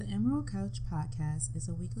Emerald Couch Podcast is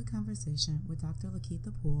a weekly conversation with Dr.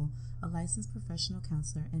 Lakeitha Poole, a licensed professional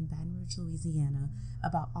counselor in Baton Rouge, Louisiana,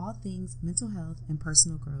 about all things mental health and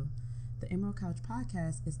personal growth. The Emerald Couch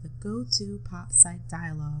Podcast is the go-to pop psych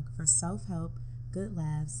dialogue for self-help, good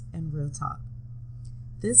laughs, and real talk.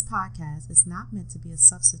 This podcast is not meant to be a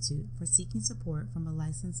substitute for seeking support from a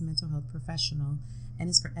licensed mental health professional and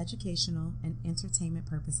is for educational and entertainment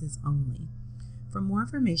purposes only. For more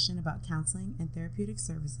information about counseling and therapeutic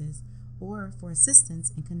services, or for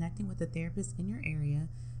assistance in connecting with a therapist in your area,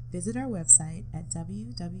 visit our website at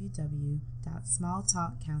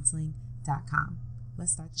www.smalltalkcounseling.com.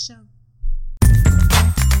 Let's start the show.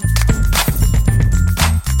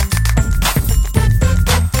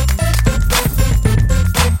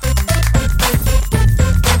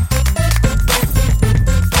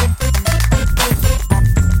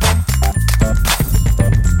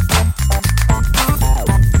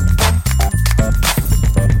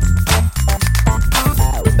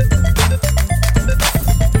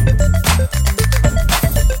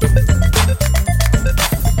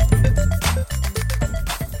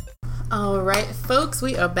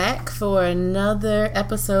 We are back for another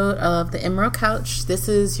episode of the Emerald Couch. This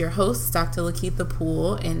is your host, Dr. Lakeitha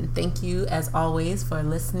Poole, and thank you as always for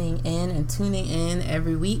listening in and tuning in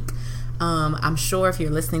every week. I'm sure if you're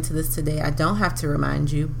listening to this today, I don't have to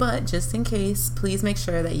remind you, but just in case, please make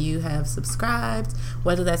sure that you have subscribed,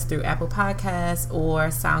 whether that's through Apple Podcasts or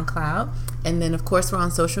SoundCloud. And then, of course, we're on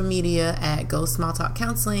social media at Go Small Talk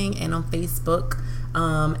Counseling and on Facebook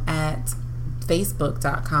at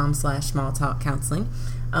facebook.com/smalltalkcounseling.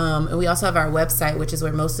 And we also have our website, which is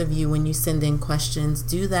where most of you, when you send in questions,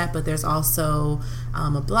 do that. But there's also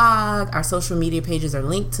a blog. Our social media pages are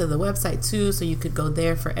linked to the website too, so you could go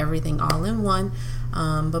there for everything all in one.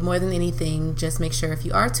 But more than anything, just make sure if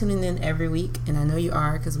you are tuning in every week, and I know you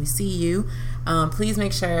are because we see you, please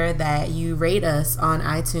make sure that you rate us on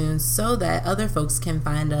iTunes so that other folks can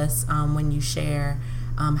find us when you share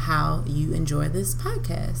how you enjoy this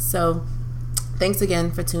podcast. So thanks again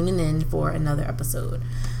for tuning in for another episode.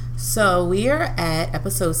 So we are at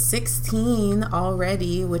episode 16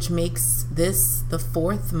 already, which makes this the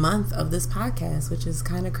 4th month of this podcast, which is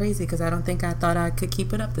kind of crazy because I thought I could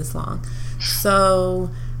keep it up this long. So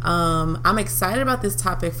I'm excited about this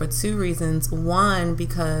topic for 2 reasons. One,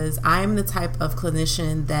 because I'm the type of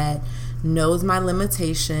clinician that knows my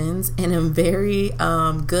limitations and am very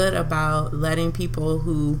good about letting people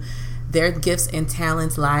who their gifts and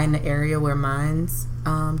talents lie in the area where mine's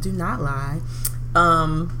do not lie.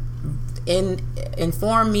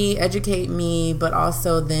 Inform me, educate me, but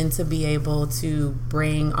also then to be able to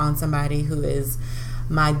bring on somebody who is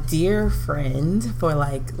my dear friend for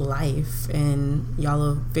like life, and y'all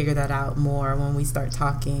will figure that out more when we start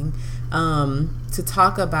talking, to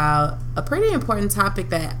talk about a pretty important topic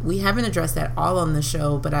that we haven't addressed at all on the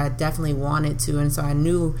show, but I definitely wanted to, and so I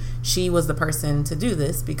knew she was the person to do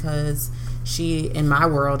this because she, in my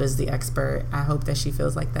world, is the expert. I hope that she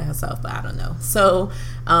feels like that herself, but I don't know. So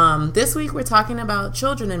this week we're talking about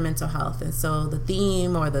children and mental health, and so the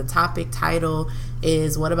theme or the topic title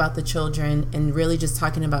is What About the Children, and really just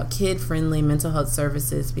talking about kid-friendly mental health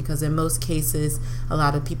services, because in most cases a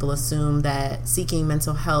lot of people assume that seeking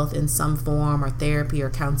mental health in some form or therapy or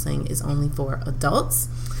counseling is only for adults.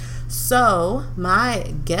 So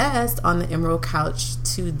my guest on the Emerald Couch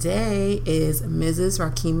today is Mrs.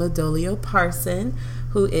 Rakima Dolio Parson,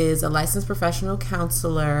 who is a licensed professional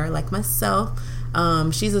counselor like myself.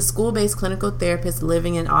 She's a school-based clinical therapist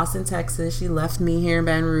living in Austin, Texas. She left me here in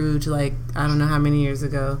Baton Rouge like I don't know how many years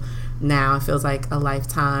ago now. It feels like a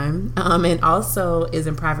lifetime. And also is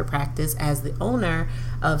in private practice as the owner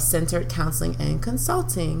of Centered Counseling and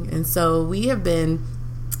Consulting. And so we have been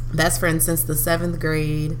best friends since the 7th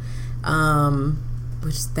grade,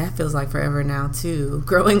 which that feels like forever now too,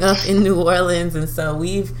 growing up in New Orleans. And so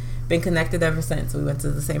we've been connected ever since. We went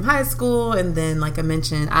to the same high school, and then like I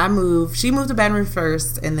mentioned, she moved to Baton Rouge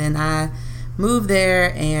first, and then I moved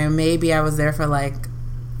there, and maybe I was there for like,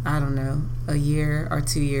 I don't know, a year or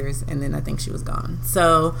 2 years, and then I think she was gone.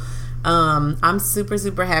 So I'm super,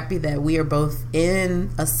 super happy that we are both in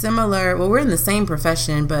a similar, well, we're in the same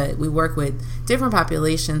profession, but we work with different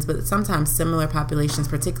populations, but sometimes similar populations,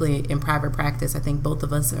 particularly in private practice. I think both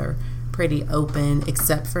of us are pretty open,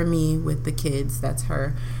 except for me with the kids. That's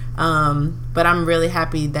her. But I'm really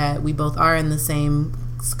happy that we both are in the same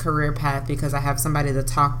career path, because I have somebody to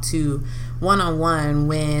talk to one-on-one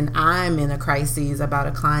when I'm in a crisis about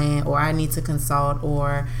a client, or I need to consult,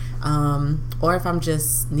 or if I'm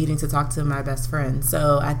just needing to talk to my best friend.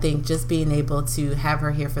 So I think just being able to have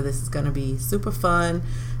her here for this is going to be super fun,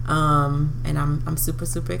 and I'm super,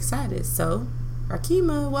 super excited. So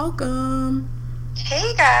Rakima, welcome.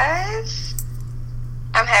 Hey guys.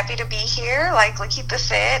 I'm happy to be here. Like Lakita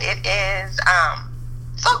said, it is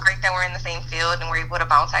so great that we're in the same field and we're able to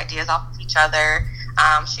bounce ideas off of each other.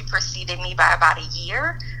 She preceded me by about a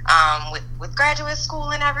year with graduate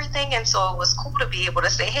school and everything, and so it was cool to be able to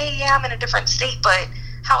say, hey, yeah, I'm in a different state, but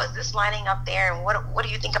how is this lining up there, and what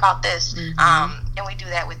do you think about this? And we do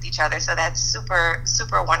that with each other, so that's super,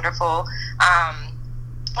 super wonderful.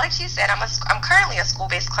 Like she said, I'm currently a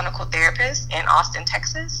school-based clinical therapist in Austin,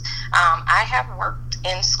 Texas. I have worked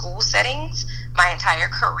in school settings my entire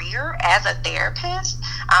career as a therapist.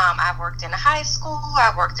 I've worked in a high school.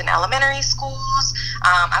 I've worked in elementary schools.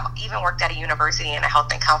 I've even worked at a university in a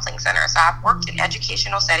health and counseling center. So I've worked in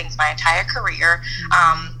educational settings my entire career,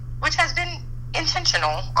 which has been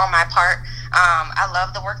intentional on my part. I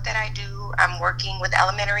love the work that I do. I'm working with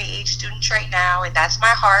elementary age students right now, and that's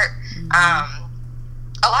my heart.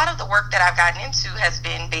 A lot of the work that I've gotten into has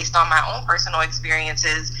been based on my own personal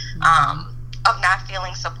experiences of not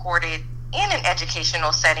feeling supported in an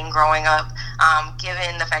educational setting growing up,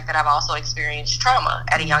 given the fact that I've also experienced trauma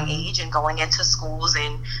at a young age and going into schools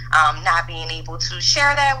and not being able to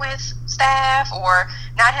share that with staff, or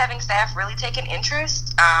not having staff really take an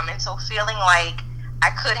interest, and so feeling like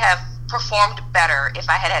I could have performed better if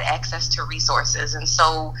I had access to resources. And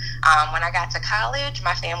so when I got to college,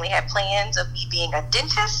 my family had plans of me being a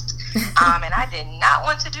dentist, and I did not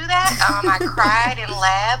want to do that. I cried in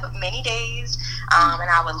lab many days, and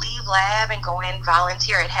I would leave lab and go in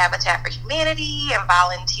volunteer at Habitat for Humanity and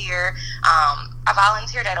volunteer. I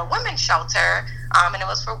volunteered at a women's shelter, and it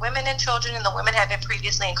was for women and children, and the women had been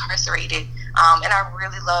previously incarcerated. And I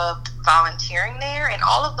really loved volunteering there, and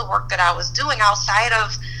all of the work that I was doing outside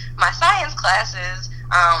of my science classes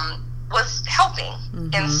was helping.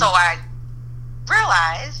 And so I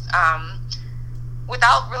realized,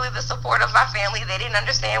 without really the support of my family, they didn't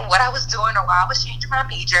understand what I was doing or why I was changing my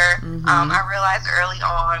major. I realized early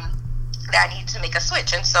on that I needed to make a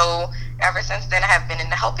switch. And so ever since then, I have been in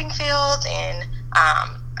the helping field, and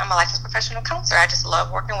I'm a licensed professional counselor. I just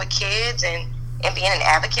love working with kids and being an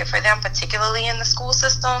advocate for them, particularly in the school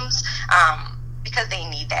systems, because they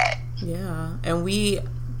need that. Yeah, and we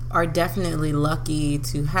are definitely lucky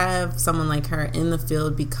to have someone like her in the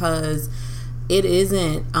field, because it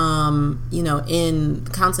isn't, in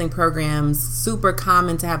counseling programs, super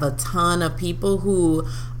common to have a ton of people who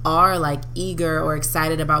are like eager or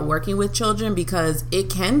excited about working with children, because it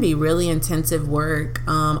can be really intensive work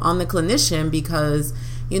on the clinician, because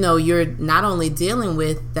you're not only dealing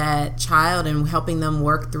with that child and helping them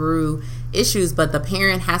work through issues, but the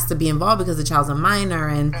parent has to be involved because the child's a minor.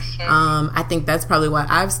 And I think that's probably why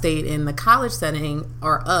I've stayed in the college setting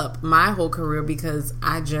or up my whole career, because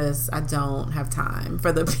I don't have time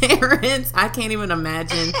for the parents. I can't even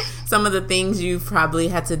imagine some of the things you've probably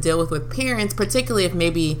had to deal with parents, particularly if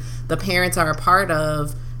maybe the parents are a part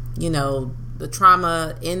of, the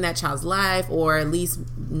trauma in that child's life, or at least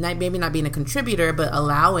maybe not being a contributor, but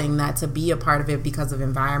allowing that to be a part of it because of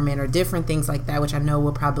environment or different things like that, which I know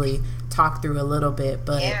we'll probably talk through a little bit.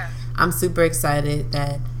 But yeah. I'm super excited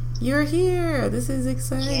that you're here. This is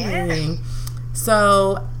exciting. Yeah.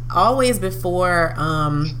 So always before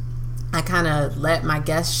I kind of let my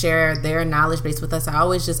guests share their knowledge base with us, I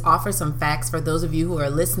always just offer some facts for those of you who are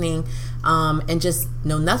listening and just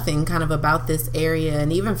know nothing kind of about this area.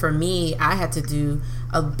 And even for me, I had to do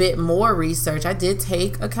a bit more research. I did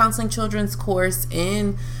take a counseling children's course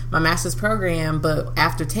in my master's program, but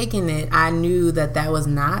after taking it, I knew that that was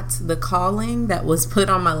not the calling that was put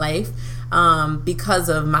on my life, because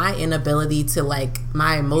of my inability to,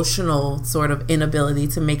 my emotional sort of inability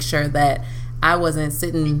to make sure that I wasn't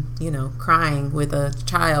sitting, crying with a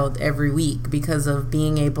child every week, because of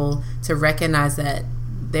being able to recognize that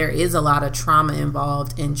there is a lot of trauma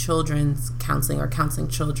involved in children's counseling or counseling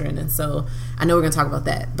children. And so I know we're going to talk about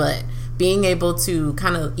that, but being able to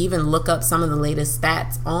kind of even look up some of the latest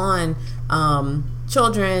stats on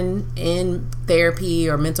children in therapy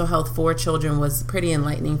or mental health for children was pretty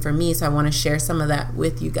enlightening for me. So I want to share some of that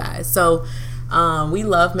with you guys. So we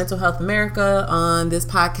love Mental Health America on this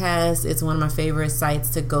podcast. It's one of my favorite sites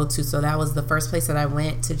to go to. So that was the first place that I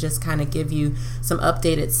went to just kind of give you some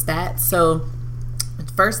updated stats. So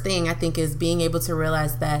first thing I think is being able to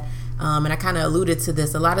realize that, and I kind of alluded to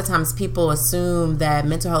this, a lot of times people assume that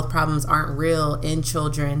mental health problems aren't real in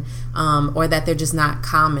children, or that they're just not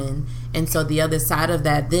common. And so the other side of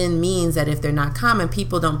that then means that if they're not common,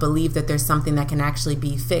 people don't believe that there's something that can actually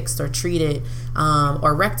be fixed or treated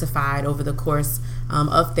or rectified over the course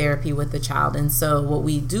of therapy with the child. And so what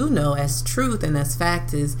we do know as truth and as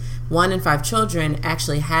fact is 1 in 5 children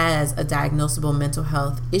actually has a diagnosable mental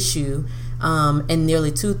health issue And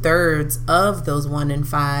nearly 2/3 of those 1 in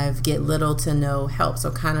 5 get little to no help. So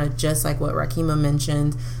kind of just like what Rakima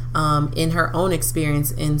mentioned, in her own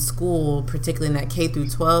experience in school, particularly in that K through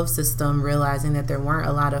 12 system, realizing that there weren't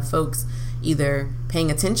a lot of folks either paying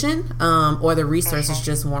attention or the resources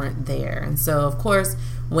just weren't there. And so, of course,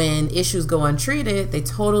 when issues go untreated, they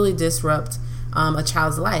totally disrupt a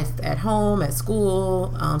child's life at home, at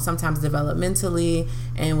school, sometimes developmentally,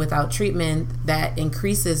 and without treatment, that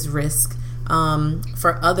increases risk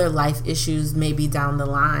for other life issues maybe down the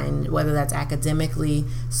line, whether that's academically,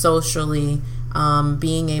 socially,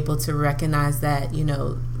 being able to recognize that,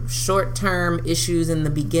 short-term issues in the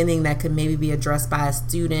beginning that could maybe be addressed by a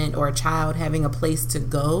student or a child having a place to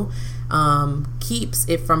go keeps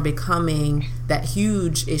it from becoming that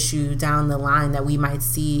huge issue down the line that we might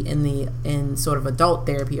see in sort of adult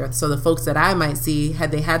therapy. Or so the folks that I might see,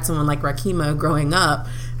 had they had someone like Rakima growing up,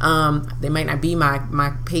 they might not be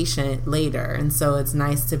my patient later. And so it's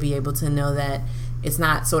nice to be able to know that it's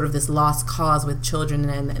not sort of this lost cause with children,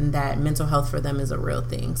 and that mental health for them is a real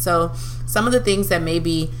thing. So some of the things that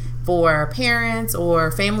maybe for parents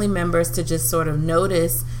or family members to just sort of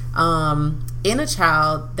notice in a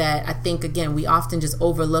child that I think, again, we often just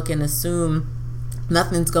overlook and assume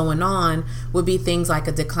nothing's going on, would be things like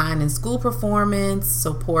a decline in school performance,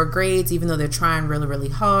 so poor grades even though they're trying really, really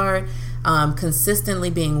hard,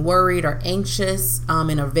 consistently being worried or anxious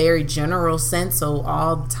in a very general sense, so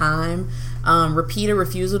all the time, repeated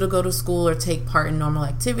refusal to go to school or take part in normal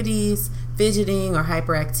activities, fidgeting or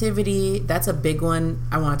hyperactivity. That's a big one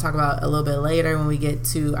I want to talk about a little bit later when we get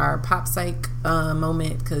to our pop psych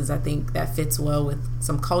moment, because I think that fits well with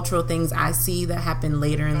some cultural things I see that happen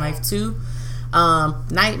later in life too.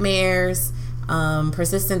 Nightmares,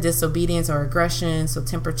 persistent disobedience or aggression, so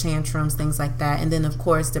temper tantrums, things like that. And then, of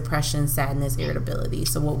course, depression, sadness, irritability.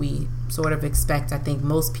 So what we sort of expect, I think,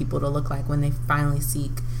 most people to look like when they finally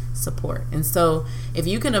seek support. And so if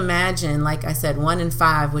you can imagine, like I said, 1 in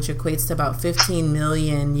 5, which equates to about 15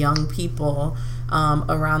 million young people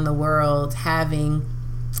around the world having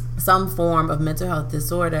some form of mental health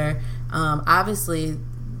disorder, obviously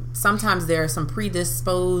sometimes there are some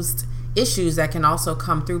predisposed issues that can also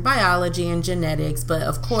come through biology and genetics, but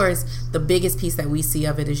of course the biggest piece that we see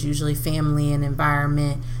of it is usually family and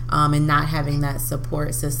environment, and not having that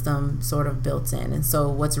support system sort of built in. And so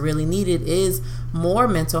what's really needed is more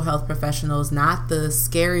mental health professionals, not the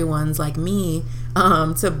scary ones like me,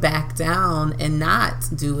 to back down and not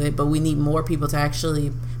do it, but we need more people to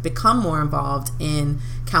actually become more involved in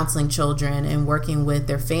counseling children and working with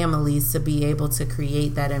their families to be able to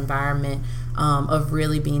create that environment of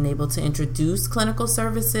really being able to introduce clinical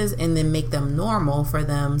services and then make them normal for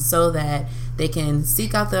them so that they can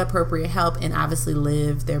seek out the appropriate help and obviously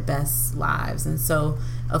live their best lives. And so,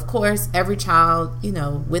 of course, every child,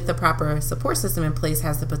 with the proper support system in place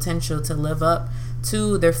has the potential to live up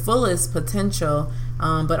to their fullest potential,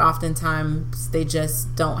 but oftentimes they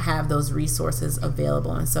just don't have those resources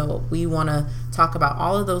available. And so we want to talk about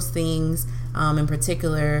all of those things, in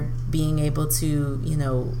particular being able to,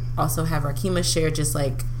 also have Rakima share just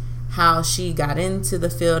like how she got into the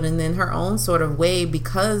field and then her own sort of way,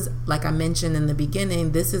 because like I mentioned in the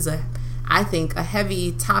beginning, this is I think a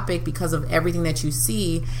heavy topic because of everything that you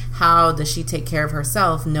see. How does she take care of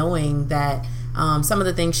herself, knowing that some of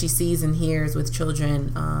the things she sees and hears with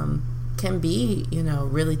children can be,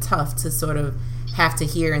 really tough to sort of have to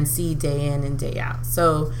hear and see day in and day out.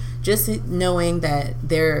 So just knowing that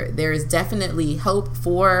there is definitely hope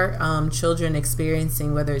for children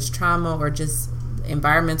experiencing, whether it's trauma or just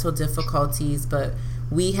environmental difficulties, but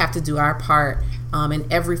we have to do our part in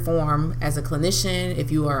every form as a clinician.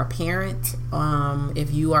 If you are a parent,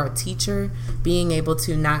 if you are a teacher, being able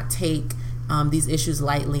to not take these issues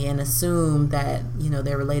lightly and assume that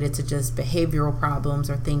they're related to just behavioral problems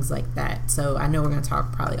or things like that. So I know we're going to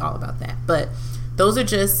talk probably all about that, but those are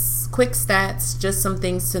just quick stats, just some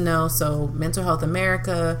things to know. So Mental Health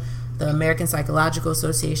America, the American Psychological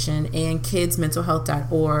Association, and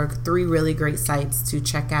kidsmentalhealth.org, 3 really great sites to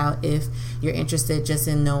check out if you're interested just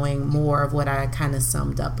in knowing more of what I kind of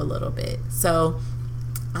summed up a little bit. So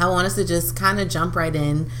I want us to just kind of jump right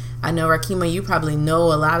in. I know, Rakima, you probably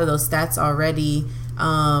know a lot of those stats already.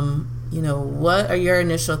 What are your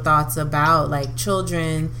initial thoughts about like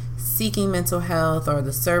children seeking mental health or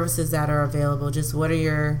the services that are available? Just what are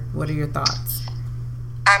your thoughts?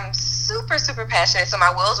 I'm super, super passionate, so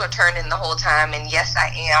my wheels were turning the whole time, and yes,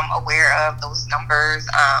 I am aware of those numbers.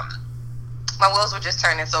 My wheels were just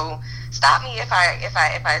turning, so stop me if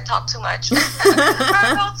I talk too much.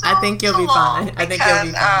 I think you'll be fine. I think you'll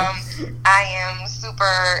be fine. I am super.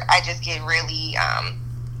 I just get really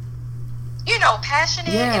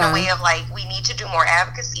passionate in a way of like, we need to do more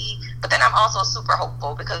advocacy. But then I'm also super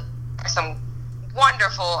hopeful because there's some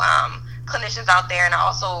wonderful clinicians out there. And I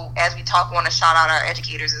also, as we talk, want to shout out our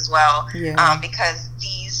educators as well, because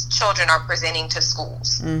these children are presenting to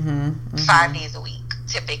schools 5 days a week,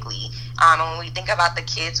 typically. And when we think about the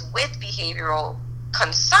kids with behavioral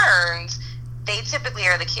concerns, they typically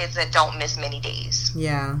are the kids that don't miss many days.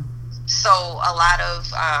 Yeah. So a lot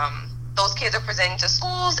of those kids are presenting to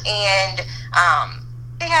schools, and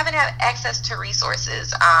they haven't had access to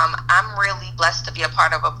resources. I'm really blessed to be a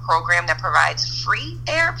part of a program that provides free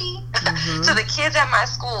therapy to the kids at my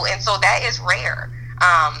school, and so that is rare.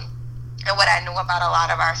 And what I know about a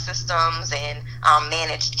lot of our systems and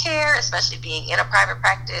managed care, especially being in a private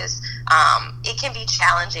practice, it can be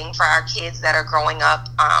challenging for our kids that are growing up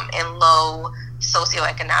in low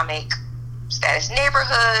socioeconomic status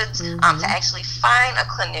neighborhoods to actually find a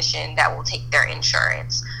clinician that will take their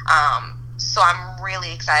insurance. So I'm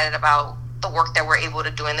really excited about the work that we're able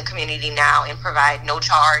to do in the community now and provide no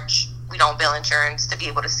charge. We don't bill insurance to be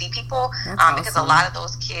able to see people because a lot of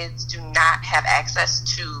those kids do not have access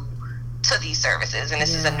to these services, and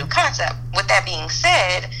this is a new concept. With that being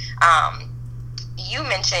said, you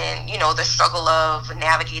mentioned, the struggle of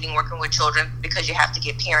navigating working with children because you have to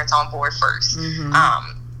get parents on board first.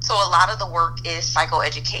 So a lot of the work is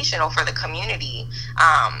psychoeducational for the community.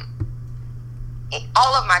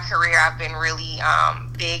 All of my career, I've been really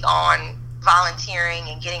big on volunteering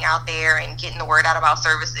and getting out there and getting the word out about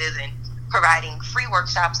services and providing free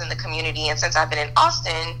workshops in the community. And since I've been in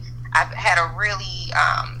Austin, I've had a really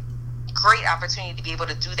great opportunity to be able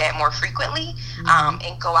to do that more frequently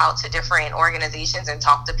and go out to different organizations and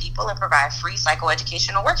talk to people and provide free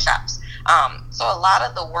psychoeducational workshops. So a lot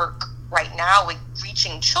of the work right now with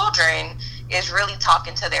reaching children is really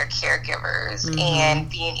talking to their caregivers and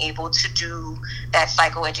being able to do that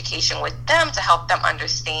psychoeducation with them to help them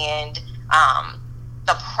understand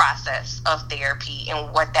the process of therapy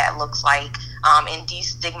and what that looks like, and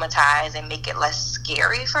destigmatize and make it less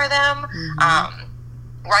scary for them.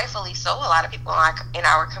 Rightfully so, a lot of people in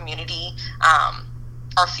our community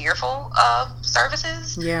are fearful of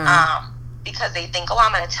services because they think,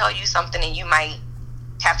 I'm going to tell you something and you might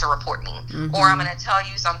have to report me, or I'm going to tell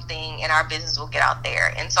you something and our business will get out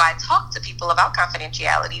there. And so I talk to people about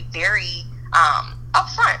confidentiality very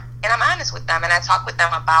upfront, and I'm honest with them, and I talk with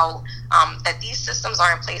them about that these systems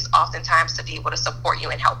are in place oftentimes to be able to support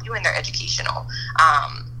you and help you in their educational.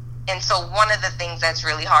 And so one of the things that's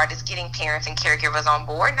really hard is getting parents and caregivers on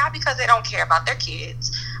board, not because they don't care about their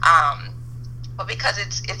kids, but because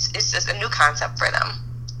it's just a new concept for them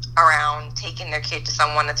around taking their kid to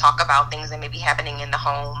someone to talk about things that may be happening in the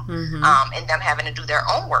home, and them having to do their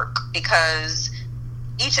own work, because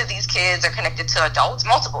each of these kids are connected to adults,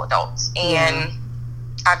 multiple adults. And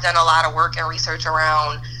I've done a lot of work and research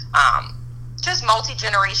around just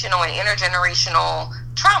multi-generational and intergenerational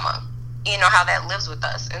trauma, how that lives with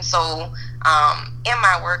us. And so in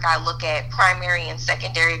my work, I look at primary and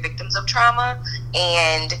secondary victims of trauma,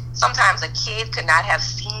 and sometimes a kid could not have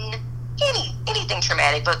seen anything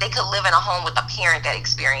traumatic, but they could live in a home with a parent that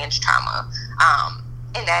experienced trauma,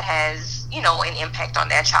 and that has an impact on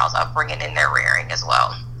that child's upbringing and their rearing as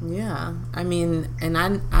well. Yeah, I mean, and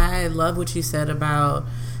I love what you said about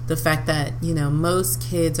the fact that most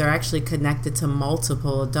kids are actually connected to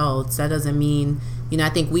multiple adults. That doesn't mean I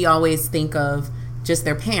think we always think of just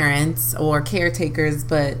their parents or caretakers,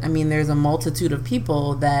 but I mean there's a multitude of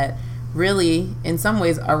people that really in some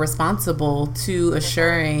ways are responsible to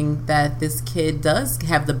assuring that this kid does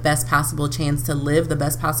have the best possible chance to live the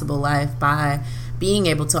best possible life by being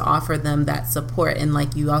able to offer them that support. And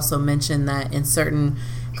like you also mentioned that in certain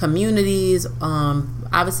communities,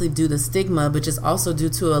 obviously due to stigma, but just also due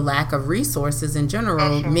to a lack of resources in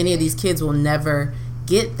general, many of these kids will never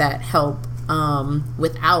get that help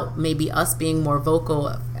without maybe us being more vocal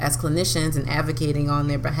as clinicians and advocating on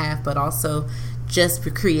their behalf, but also just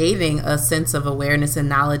creating a sense of awareness and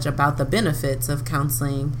knowledge about the benefits of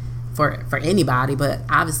counseling for anybody, but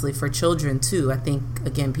obviously for children too. I think,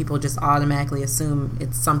 again, people just automatically assume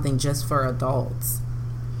it's something just for adults.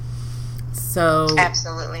 So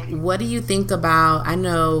absolutely. What do you think about, I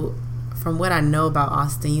know from what I know about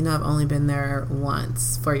Austin, I've only been there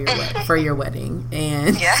once for your wedding,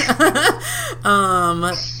 and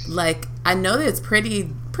like I know that it's pretty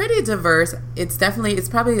diverse. It's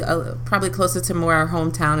probably closer to more our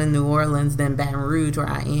hometown in New Orleans than Baton Rouge where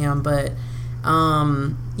I am, but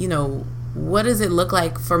what does it look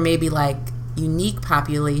like for maybe like unique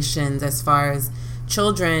populations as far as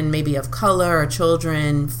children maybe of color or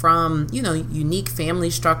children from unique family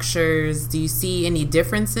structures? Do you see any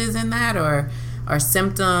differences in that, or are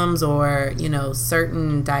symptoms or, you know,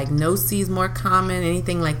 certain diagnoses more common,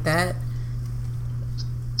 anything like that?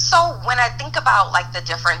 So when I think about like the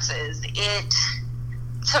differences,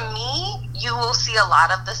 to me, you will see a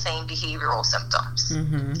lot of the same behavioral symptoms.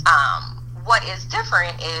 What is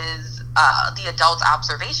different is the adult's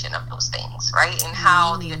observation of those things, right? And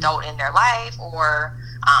how the adult in their life, or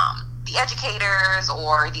the educators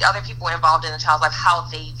or the other people involved in the child's life, how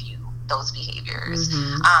they view those behaviors.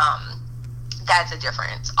 That's a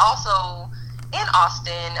difference. Also, in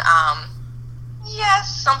Austin,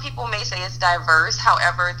 yes, some people may say it's diverse.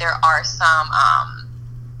 However, there are some,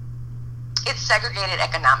 it's segregated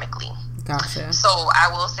economically. Gotcha. So I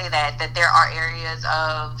will say that there are areas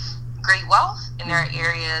of great wealth and there are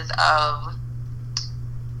areas of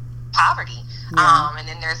poverty. And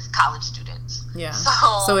then there's college students. Yeah.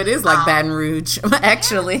 So it is like Baton Rouge,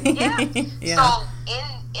 actually. Yeah. So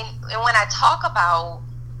and when I talk about,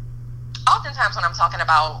 oftentimes when I'm talking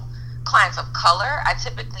about clients of color, I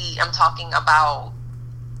typically am talking about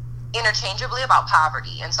interchangeably about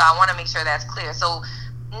poverty. And so I want to make sure that's clear. So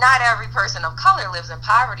not every person of color lives in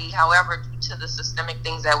poverty. However, due to the systemic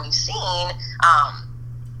things that we've seen,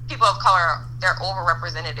 people of color, they're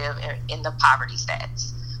overrepresented in the poverty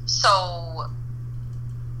stats. So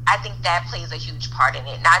I think that plays a huge part in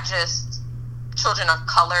it. Not just children of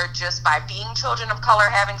color just by being children of color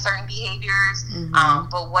having certain behaviors,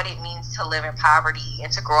 but what it means to live in poverty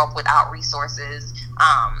and to grow up without resources.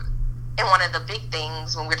 And one of the big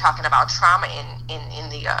things when we're talking about trauma in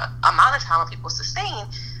the amount of trauma people sustain,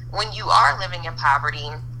 when you are living in poverty,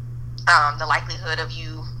 the likelihood of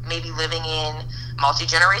you maybe living in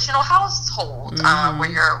multi-generational household, where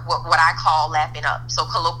you're what I call lapping up. So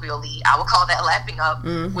colloquially, I would call that lapping up,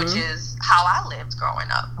 which is how I lived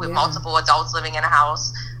growing up with multiple adults living in a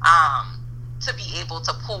house, to be able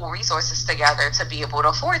to pull resources together to be able to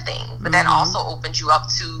afford things. But that also opens you up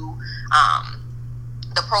to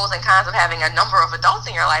the pros and cons of having a number of adults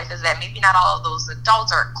in your life, is that maybe not all of those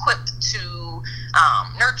adults are equipped to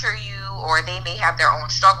nurture you, or they may have their own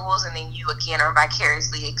struggles, and then you again are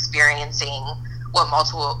vicariously experiencing what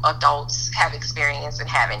multiple adults have experienced and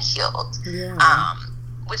haven't healed,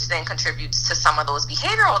 which then contributes to some of those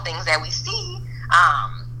behavioral things that we see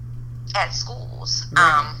at schools,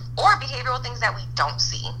 or behavioral things that we don't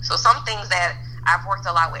see. So some things that I've worked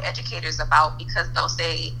a lot with educators about, because they'll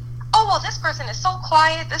say, oh, well, this person is so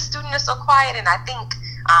quiet, this student is so quiet, and I think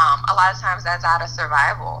a lot of times that's out of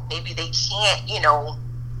survival. Maybe they can't,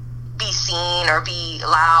 be seen or be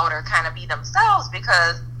loud or kind of be themselves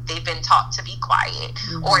because they've been taught to be quiet,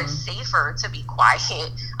 or it's safer to be quiet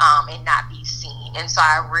and not be seen. And so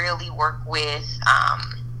I really work with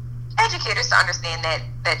educators to understand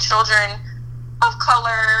that children of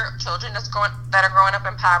color, children that are growing up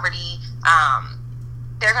in poverty,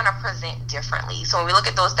 they're going to present differently. So when we look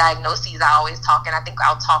at those diagnoses, I always talk, and I think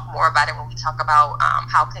I'll talk more about it when we talk about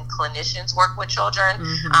how can clinicians work with children.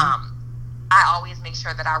 I always make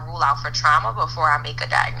sure that I rule out for trauma before I make a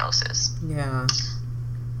diagnosis. Yeah.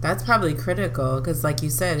 That's probably critical because, like you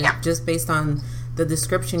said, just based on the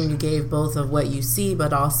description you gave both of what you see,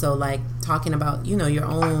 but also like talking about, your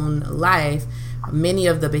own life, many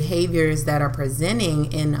of the behaviors that are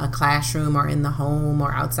presenting in a classroom or in the home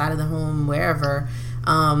or outside of the home, wherever,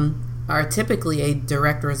 are typically a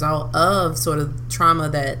direct result of sort of trauma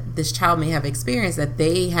that this child may have experienced that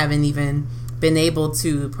they haven't even been able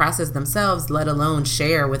to process themselves, let alone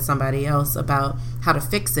share with somebody else about how to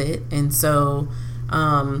fix it. And so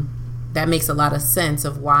that makes a lot of sense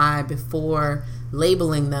of why before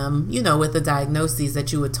labeling them, with the diagnoses,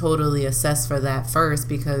 that you would totally assess for that first,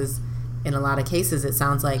 because in a lot of cases it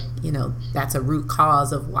sounds like, that's a root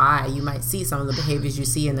cause of why you might see some of the behaviors you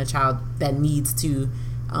see in a child that needs to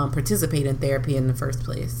participate in therapy in the first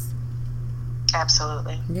place.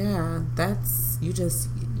 Absolutely. Yeah,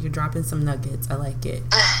 you're dropping some nuggets. I like it.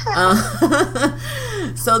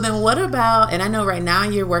 So then what about, and I know right now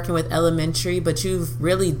you're working with elementary, but you've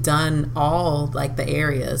really done all like the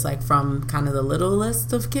areas, like from kind of the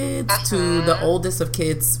littlest of kids to the oldest of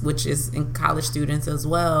kids, which is in college students as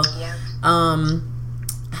well. Yeah.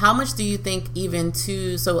 How much do you think even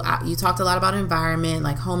so you talked a lot about environment,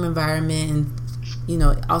 like home environment, and,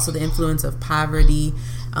 also the influence of poverty.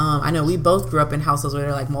 I know we both grew up in households where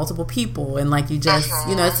there are like multiple people, and like you just,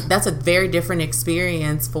 that's a very different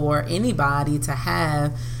experience for anybody to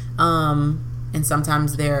have. And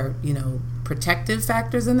sometimes there are, protective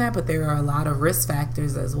factors in that, but there are a lot of risk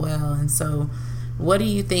factors as well. And so what do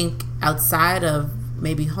you think outside of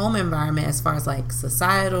maybe home environment, as far as like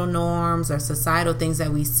societal norms or societal things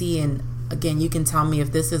that we see? And again, you can tell me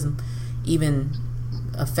if this is even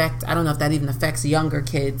affect, I don't know if that even affects younger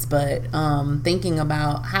kids, but thinking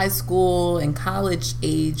about high school and college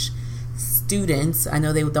age students, I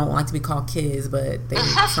know they don't like to be called kids, but they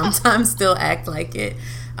sometimes still act like it.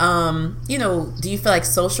 You know, do you feel like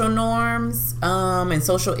social norms and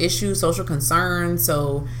social issues, social concerns?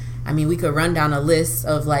 So, I mean, we could run down a list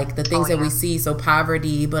of like the things that we see. So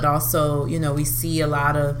poverty, but also, you know, we see a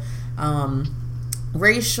lot of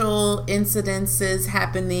racial incidences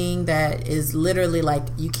happening that is literally like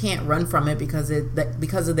you can't run from it because of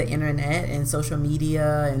the internet and social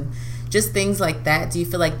media and just things like that. Do you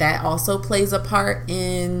feel like that also plays a part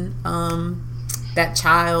in that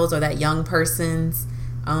child's or that young person's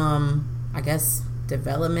I guess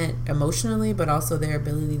development emotionally, but also their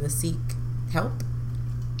ability to seek help?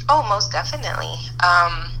 Oh, most definitely.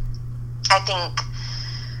 I think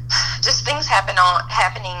just things happening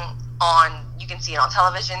on, you can see it on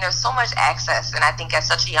television. There's so much access, and I think at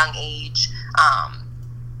such a young age,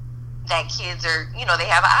 that kids are, you know, they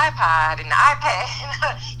have an iPod and an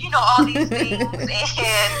iPad, you know, all these things,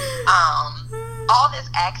 and all this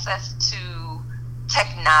access to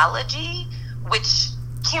technology, which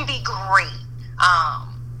can be great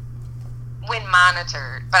when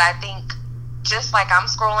monitored. But I think just like I'm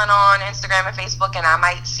scrolling on Instagram and Facebook and I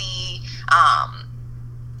might see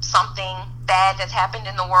something bad that's happened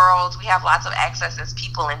in the world. We have lots of access as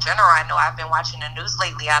people in general. I know I've been watching the news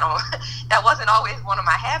lately. That wasn't always one of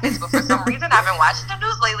my habits, but for some reason I've been watching the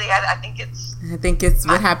news lately. I think it's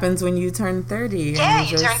what happens when you turn 30. Yeah,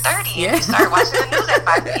 you turn 30 and you start watching the news at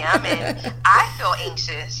 5 p.m. and I feel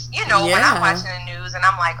anxious, you know, when I'm watching the news and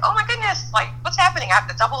I'm like, oh my goodness, like what's happening? I have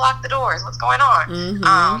to double lock the doors. What's going on?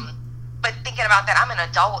 Mm-hmm. But thinking about that, I'm an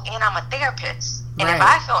adult and I'm a therapist. And if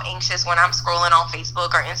I feel anxious when I'm scrolling on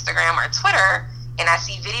Facebook or Instagram or Twitter and I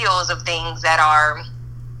see videos of things that are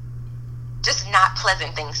just not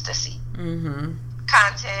pleasant things to see,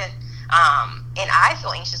 content, and I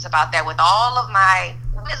feel anxious about that with all of my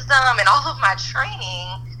wisdom and all of my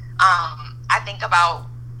training, I think about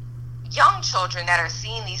young children that are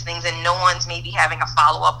seeing these things and no one's maybe having a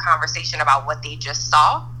follow-up conversation about what they just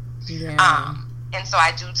saw. Yeah. And so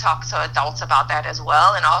I do talk to adults about that as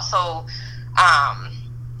well. And also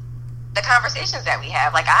the conversations that we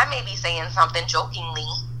have. Like I may be saying something jokingly,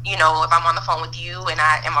 you know, if I'm on the phone with you and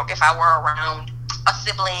if I were around a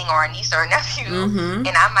sibling or a niece or a nephew,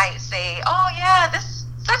 and I might say, oh yeah, this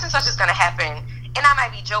such and such is going to happen. And I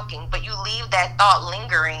might be joking, but you leave that thought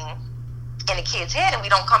lingering in a kid's head and we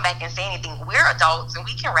don't come back and say anything. We're adults and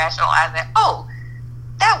we can rationalize that, oh,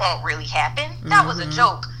 that won't really happen. That was a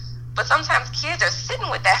joke. But sometimes kids are sitting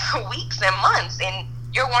with that for weeks and months, and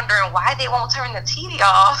you're wondering why they won't turn the TV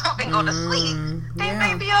off and go to sleep. They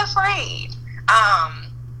may be afraid.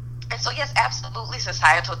 And so, yes, absolutely,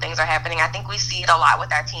 societal things are happening. I think we see it a lot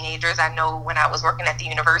with our teenagers. I know when I was working at the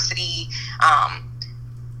university,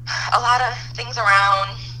 a lot of things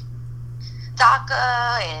around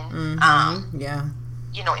DACA and,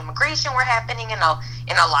 you know, immigration were happening, and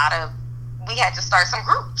a lot of, we had to start some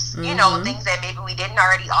groups, you know, things that maybe we didn't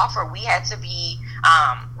already offer. We had to be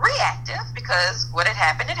reactive because what had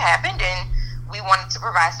happened, and we wanted to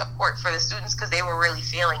provide support for the students because they were really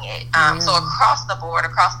feeling it. So across the board,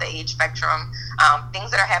 across the age spectrum, things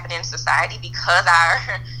that are happening in society, because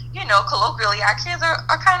you know, colloquially, our kids are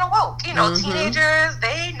kind of woke. You know, teenagers,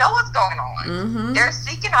 they know what's going on. They're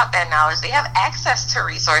seeking out that knowledge. They have access to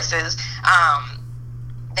resources.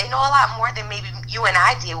 They know a lot more than maybe you and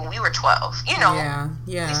I did when we were 12. You know,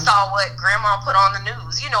 we saw what grandma put on the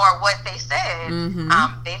news, you know, or what they said.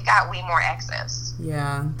 They've got way more access.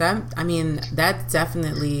 Yeah, that's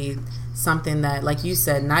definitely something that, like you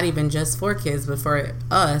said, not even just for kids, but for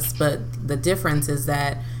us. But the difference is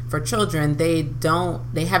that for children, they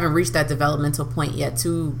haven't reached that developmental point yet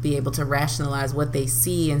to be able to rationalize what they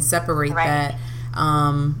see and separate that.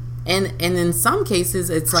 And in some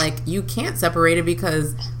cases, it's like you can't separate it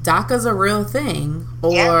because DACA's a real thing,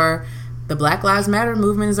 or the Black Lives Matter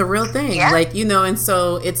movement is a real thing. Like, you know, and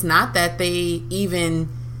so it's not that they even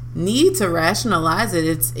need to rationalize it.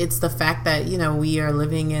 It's the fact that, you know, we are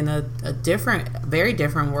living in a different, very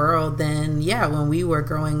different world than, when we were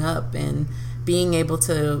growing up, and being able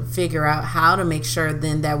to figure out how to make sure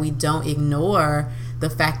then that we don't ignore the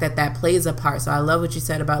fact that plays a part. So I love what you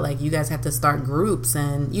said about, like, you guys have to start groups,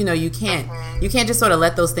 and, you know, you can't just sort of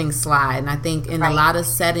let those things slide. And I think in a lot of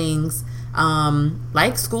settings,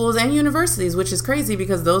 like schools and universities, which is crazy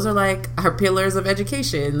because those are like our pillars of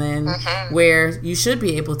education, and where you should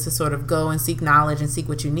be able to sort of go and seek knowledge and seek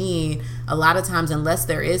what you need. A lot of times, unless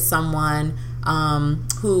there is someone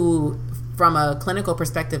who, from a clinical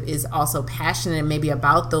perspective, is also passionate maybe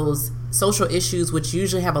about those social issues, which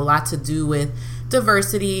usually have a lot to do with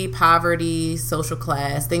diversity, poverty, social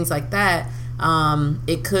class, things like that,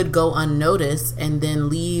 it could go unnoticed and then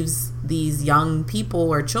leaves these young people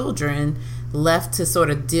or children left to sort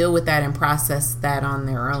of deal with that and process that on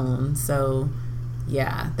their own. So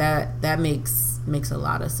yeah, that makes a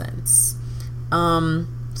lot of sense.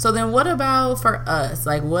 So then what about for us?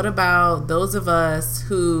 Like, what about those of us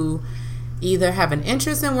who either have an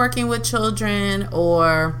interest in working with children,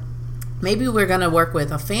 or maybe we're going to work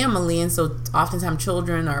with a family, and so oftentimes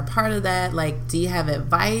children are a part of that. Like, do you have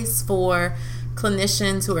advice for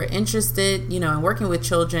clinicians who are interested, in working with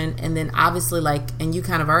children? And then obviously, like, and you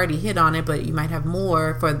kind of already hit on it, but you might have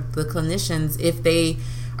more for the clinicians if they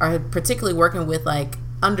are particularly working with like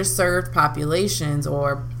underserved populations,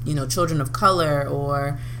 or children of color,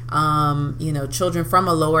 or children from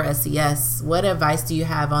a lower SES. What advice do you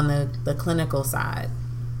have on the clinical side?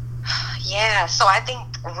 Yeah, so I think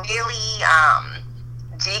really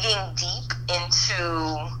digging deep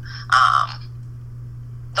into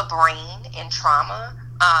the brain and trauma.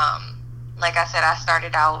 Like I said, I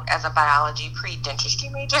started out as a biology pre-dentistry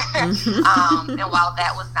major. And while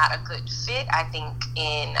that was not a good fit, I think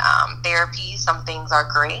in therapy, some things are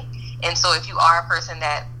great. And so if you are a person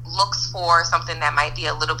that looks for something that might be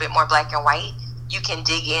a little bit more black and white, you can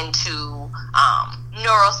dig into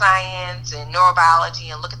neuroscience and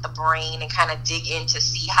neurobiology and look at the brain and kind of dig in to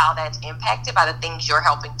see how that's impacted by the things you're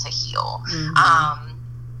helping to heal.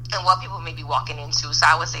 And what people may be walking into. So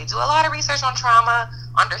I would say do a lot of research on trauma,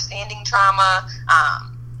 understanding trauma.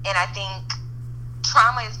 And I think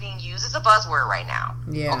trauma is being used as a buzzword right now.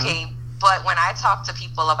 Yeah. Okay. But when I talk to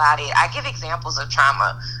people about it, I give examples of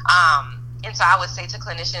trauma. And so I would say to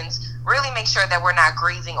clinicians, really make sure that we're not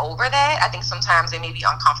grazing over that. I think sometimes it may be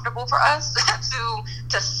uncomfortable for us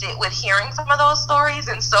to sit with hearing some of those stories.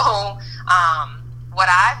 And so what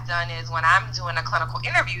I've done is when I'm doing a clinical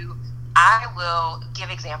interview, I will give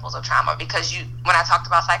examples of trauma, because when I talked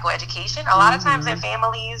about psychoeducation, a lot of times in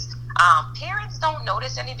families, parents don't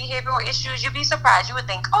notice any behavioral issues. You'd be surprised. You would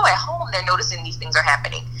think, at home they're noticing these things are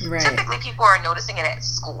happening. Right. Typically, people are noticing it at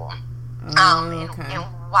school. Okay. And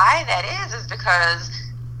why that is because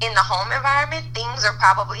in the home environment, things are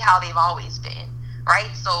probably how they've always been,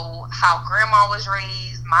 right? So how grandma was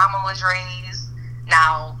raised, mama was raised,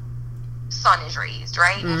 now son is raised,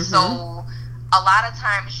 right? And so a lot of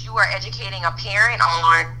times you are educating a parent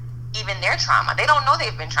on even their trauma. They don't know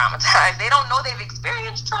they've been traumatized. They don't know they've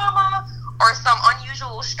experienced trauma or some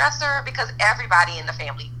unusual stressor, because everybody in the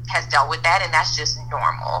family has dealt with that, and that's just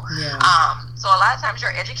normal. Yeah. So a lot of times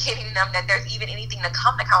you're educating them that there's even anything to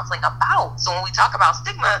come to counseling about. So when we talk about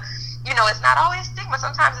stigma, it's not always stigma.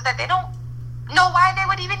 Sometimes it's that they don't know why they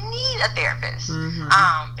would even need a therapist.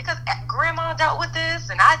 Because grandma dealt with this,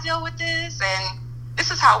 and I deal with this, and this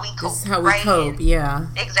is how we cope. This is how we cope, yeah.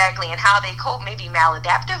 Exactly, and how they cope may be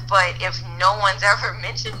maladaptive, but if no one's ever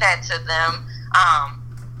mentioned that to them,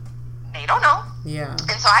 they don't know. Yeah.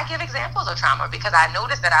 And so I give examples of trauma, because I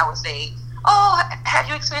noticed that I would say, have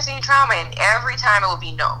you experienced any trauma? And every time it would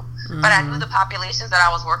be no. But I knew the populations that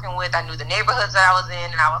I was working with, I knew the neighborhoods that I was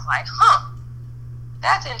in, and I was like,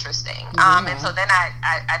 that's interesting. And so then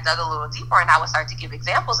I dug a little deeper, and I would start to give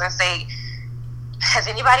examples and say, has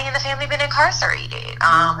anybody in the family been incarcerated?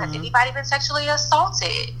 Has anybody been sexually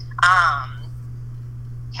assaulted?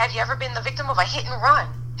 Have you ever been the victim of a hit and run?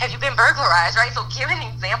 Have you been burglarized, right? So giving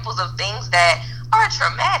examples of things that are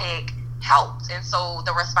traumatic helped. And so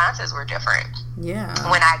the responses were different. Yeah.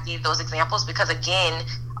 When I gave those examples, because again,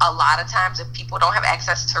 a lot of times if people don't have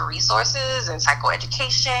access to resources and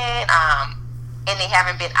psychoeducation, and they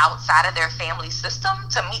haven't been outside of their family system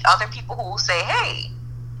to meet other people who will say, hey,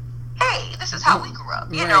 this is how we grew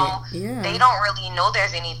up. You know, they don't really know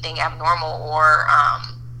there's anything abnormal or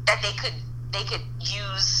that they could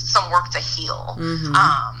use some work to heal.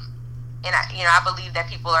 And I believe that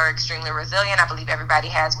people are extremely resilient. I believe everybody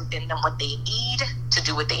has within them what they need to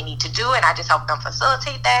do what they need to do, and I just help them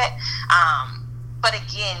facilitate that. But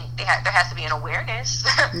again, there has to be an awareness.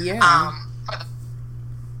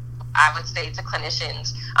 I would say to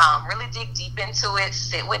clinicians, really dig deep into it,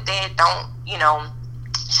 sit with it. Don't,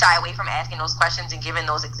 shy away from asking those questions and giving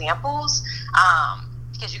those examples,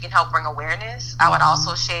 because you can help bring awareness. I would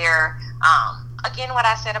also share, again, what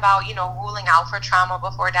I said about, ruling out for trauma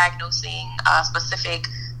before diagnosing specific,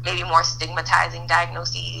 maybe more stigmatizing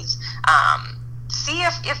diagnoses. See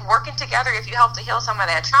if working together, if you help to heal some of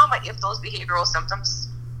that trauma, if those behavioral symptoms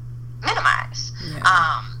minimize.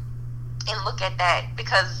 And look at that,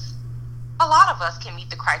 because a lot of us can meet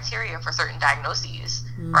the criteria for certain diagnoses,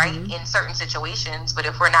 right, in certain situations. But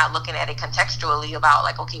if we're not looking at it contextually about,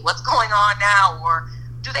 like, okay, what's going on now, or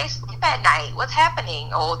do they sleep at night. What's happening?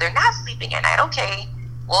 Oh, they're not sleeping at night. Okay.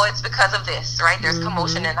 Well, it's because of this, right? There's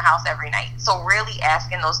commotion in the house every night. So really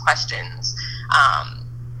asking those questions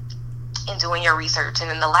and doing your research. And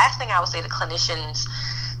then the last thing I would say to clinicians,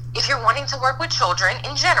 if you're wanting to work with children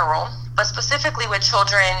in general, but specifically with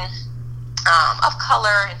children of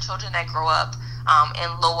color and children that grow up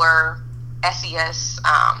in lower SES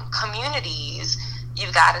communities,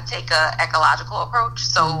 you've got to take a ecological approach.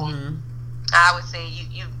 So I would say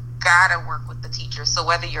you've got to work with the teachers. So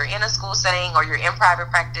whether you're in a school setting or you're in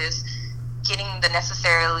private practice, getting the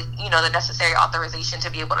necessary authorization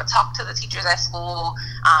to be able to talk to the teachers at school,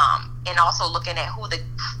 and also looking at who the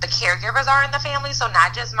caregivers are in the family. So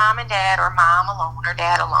not just mom and dad, or mom alone or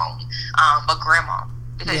dad alone, but grandma.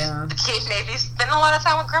 Because the kid may be spending a lot of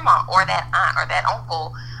time with grandma or that aunt or that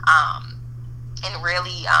uncle, and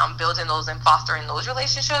really building those and fostering those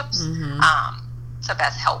relationships to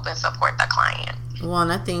best help and support the client. Well,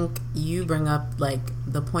 and I think you bring up like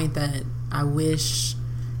the point that I wish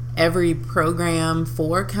every program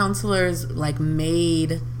for counselors like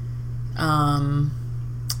made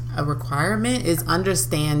a requirement, is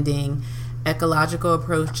understanding ecological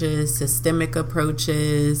approaches, systemic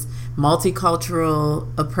approaches, multicultural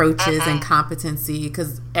approaches, and competency,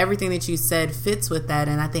 because everything that you said fits with that.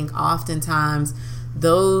 And I think oftentimes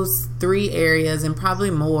those three areas, and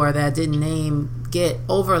probably more that I didn't name, get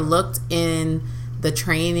overlooked in the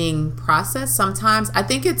training process sometimes. I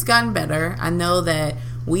think it's gotten better. I know that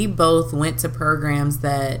we both went to programs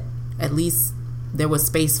that at least there was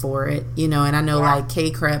space for it, you know, and I know like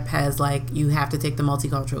K-CREP has like, you have to take the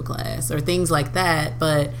multicultural class or things like that.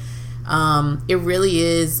 But it really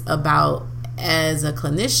is about, as a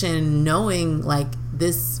clinician, knowing like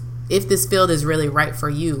this, if this field is really right for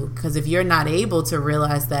you. Because if you're not able to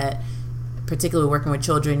realize that, particularly working with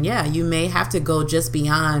children, you may have to go just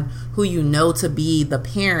beyond who you know to be the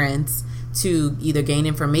parents to either gain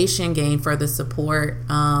information, gain further support.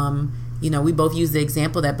 You know, we both use the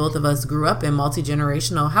example that both of us grew up in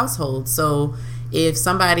multi-generational households. So if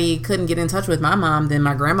somebody couldn't get in touch with my mom, then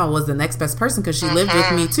my grandma was the next best person, because she lived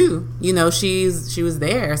with me too. You know, she was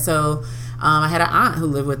there. So I had an aunt who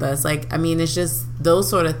lived with us. Like, I mean, it's just those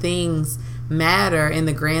sort of things matter in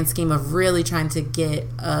the grand scheme of really trying to get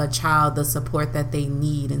a child the support that they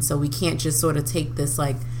need. And so we can't just sort of take this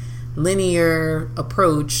like linear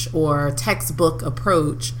approach or textbook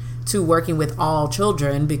approach to working with all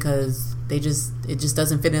children, because it just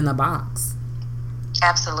doesn't fit in the box.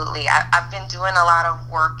 Absolutely. I've been doing a lot of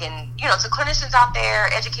work, and, you know, to clinicians out there,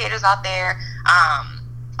 educators out there,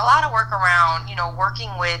 a lot of work around, you know, working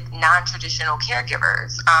with non-traditional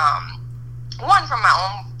caregivers. One, from my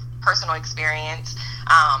own personal experience,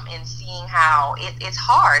 and seeing how it's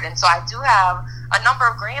hard. And so I do have a number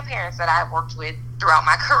of grandparents that I've worked with throughout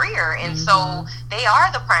my career. And so they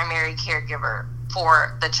are the primary caregiver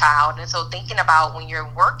for the child. And so thinking about when you're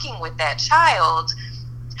working with that child,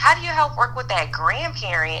 how do you help work with that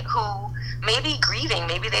grandparent who may be grieving?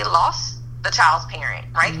 Maybe they lost the child's parent,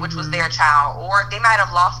 right? Which was their child, or they might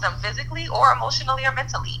have lost them physically or emotionally or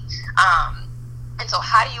mentally. And so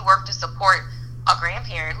how do you work to support a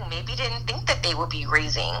grandparent who maybe didn't think that they would be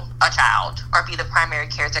raising a child or be the primary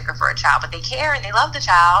caretaker for a child, but they care and they love the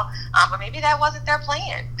child, but maybe that wasn't their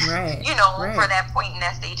plan, you know, for that point in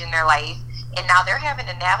that stage in their life. And now they're having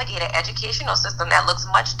to navigate an educational system that looks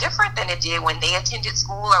much different than it did when they attended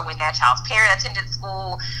school or when that child's parent attended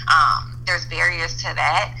school. There's barriers to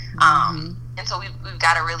that. And so we've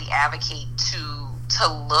got to really advocate to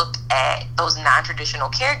look at those non-traditional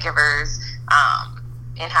caregivers,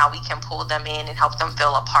 and how we can pull them in and help them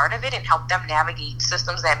feel a part of it and help them navigate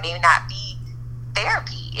systems that may not be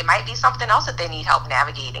therapy. It might be something else that they need help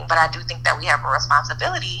navigating, but I do think that we have a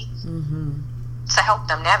responsibility to help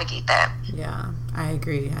them navigate that. Yeah, I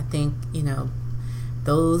agree. I think, you know,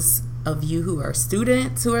 those of you who are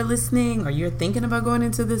students who are listening, or you're thinking about going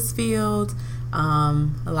into this field,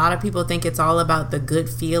 a lot of people think it's all about the good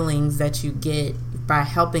feelings that you get by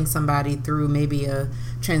helping somebody through maybe a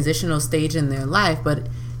transitional stage in their life. But,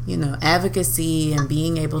 you know, advocacy and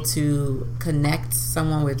being able to connect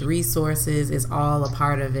someone with resources is all a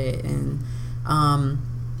part of it. And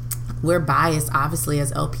we're biased, obviously,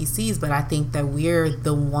 as LPCs, but I think that we're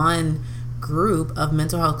the one group of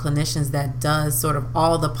mental health clinicians that does sort of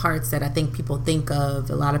all the parts that I think people think of.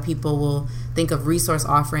 A lot of people will think of resource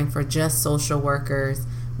offering for just social workers,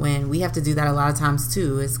 when we have to do that a lot of times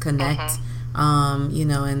too, is connect, you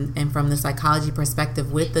know, and from the psychology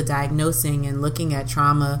perspective with the diagnosing and looking at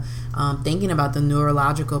trauma, thinking about the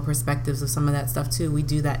neurological perspectives of some of that stuff too. We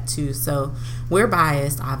do that too. So we're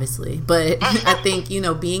biased, obviously, but I think, you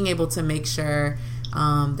know, being able to make sure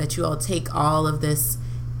that you all take all of this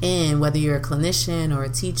in, whether you're a clinician or a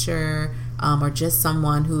teacher, or just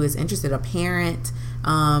someone who is interested, a parent,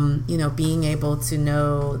 being able to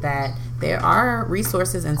know that there are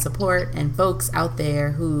resources and support and folks out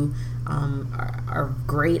there who are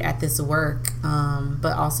great at this work,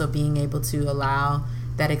 but also being able to allow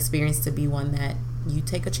that experience to be one that you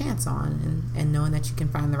take a chance on, and knowing that you can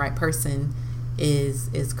find the right person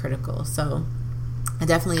is critical. So I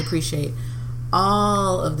definitely appreciate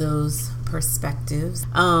all of those perspectives.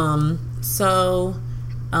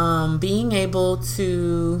 Being able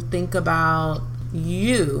to think about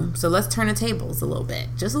you. So let's turn the tables a little bit,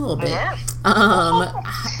 just a little bit. Yeah.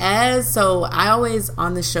 I always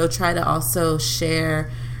on the show try to also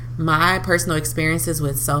share my personal experiences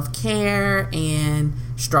with self-care and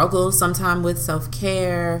struggles sometimes with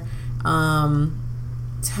self-care.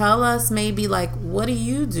 Tell us maybe, like, what do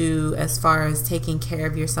you do as far as taking care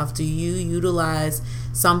of yourself? Do you utilize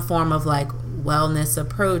some form of like wellness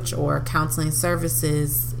approach or counseling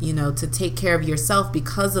services, to take care of yourself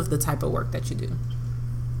because of the type of work that you do?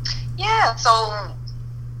 Yeah, so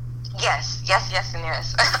yes, and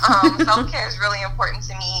yes. Self-care is really important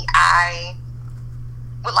to me. I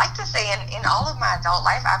would like to say in all of my adult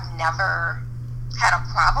life, I've never had a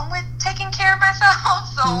problem with taking care of myself.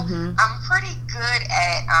 So I'm pretty good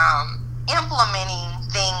at implementing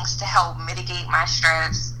things to help mitigate my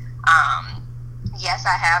stress. Yes,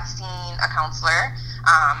 I have seen a counselor.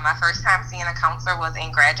 My first time seeing a counselor was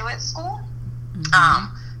in graduate school.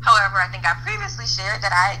 However, I think I previously shared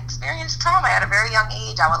that I experienced trauma at a very young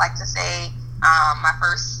age. I would like to say my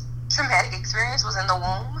first traumatic experience was in the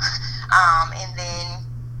womb. And then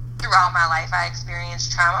throughout my life, I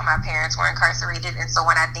experienced trauma. My parents were incarcerated. And so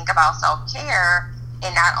when I think about self-care,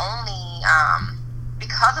 and not only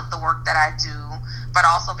because of the work that I do, but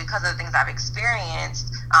also because of the things I've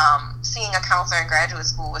experienced, seeing a counselor in graduate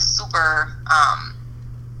school was super,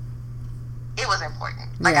 it was important.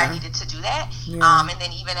 Like, I needed to do that. And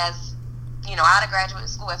then even as, out of graduate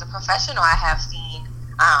school as a professional, I have seen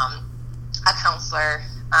a counselor.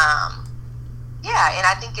 And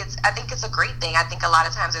I think it's a great thing. I think a lot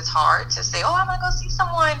of times it's hard to say, oh, I'm going to go see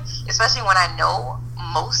someone, especially when I know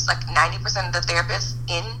most, like 90% of the therapists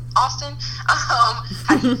in Austin.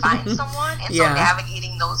 How do you find someone? And so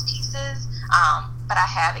navigating those pieces. But I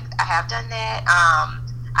have done that.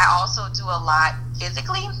 I also do a lot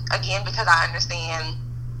physically, again, because I understand,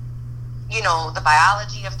 the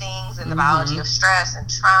biology of things and the biology of stress and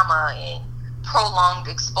trauma and prolonged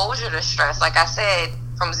exposure to stress. Like I said,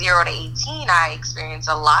 from 0 to 18, I experienced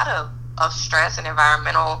a lot of stress and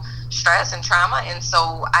environmental stress and trauma. And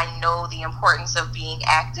so I know the importance of being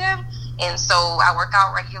active. And so I work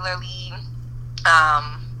out regularly.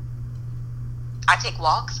 I take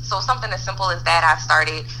walks. So something as simple as that I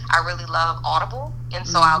really love Audible. And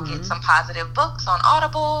so I'll get some positive books on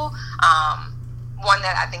Audible. One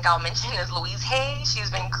that I think I'll mention is Louise Hay.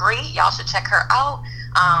 She's been great. Y'all should check her out.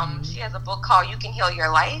 She has a book called You Can Heal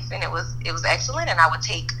Your Life, and it was excellent. And I would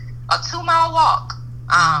take a 2-mile walk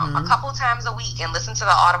a couple times a week and listen to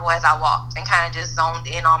the Audible as I walked, and kind of just zoned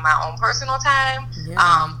in on my own personal time,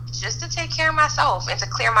 just to take care of myself and to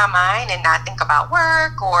clear my mind and not think about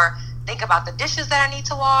work or think about the dishes that I need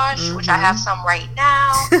to wash, which I have some right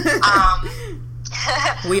now.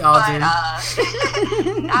 We all do.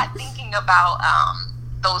 Not thinking about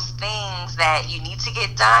those things that you need to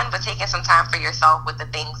get done, but taking some time for yourself with the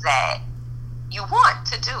things that you want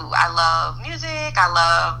to do. I love music.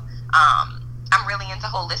 I'm really into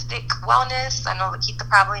holistic wellness. I know Lakeitha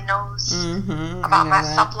probably knows about my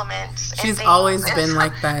supplements. She's always been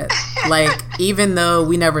like that. Like, even though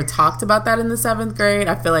we never talked about that in the 7th grade,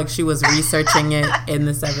 I feel like she was researching it in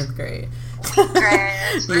the 7th grade. So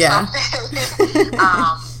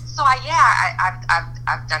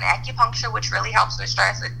I've done acupuncture, which really helps with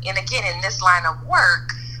stress. And again, in this line of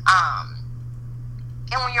work,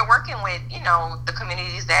 and when you're working with, the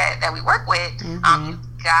communities that we work with, you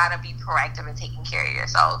gotta be proactive in taking care of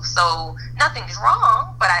yourself. So nothing's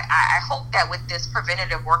wrong, but I hope that with this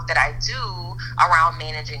preventative work that I do around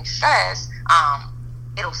managing stress,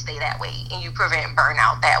 it'll stay that way, and you prevent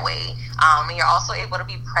burnout that way. And you're also able to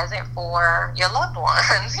be present for your loved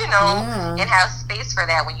ones, and have space for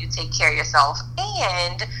that when you take care of yourself.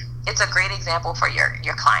 And it's a great example for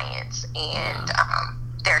your clients and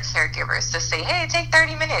their caregivers to say, hey, take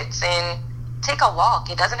 30 minutes and take a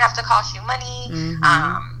walk. It doesn't have to cost you money.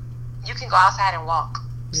 You can go outside and walk.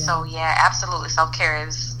 So absolutely, self-care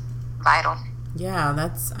is vital. Yeah,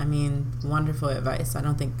 that's, wonderful advice. I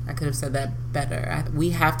don't think I could have said that better.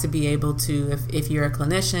 We have to be able to, if you're a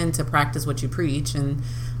clinician, to practice what you preach. And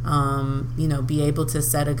be able to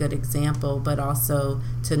set a good example, but also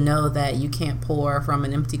to know that you can't pour from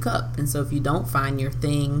an empty cup. And so if you don't find your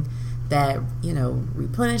thing that,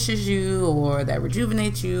 replenishes you or that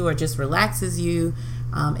rejuvenates you or just relaxes you,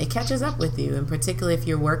 it catches up with you. And particularly if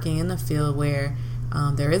you're working in a field where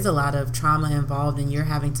there is a lot of trauma involved and you're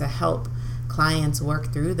having to help clients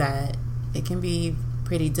work through that, it can be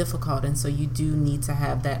pretty difficult. And so you do need to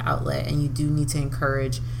have that outlet, and you do need to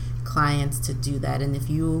encourage clients to do that. And if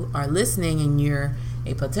you are listening and you're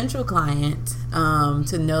a potential client,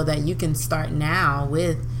 to know that you can start now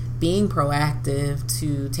with being proactive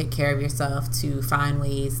to take care of yourself, to find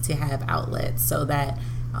ways to have outlets so that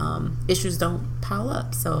issues don't pile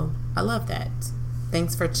up. So I love that.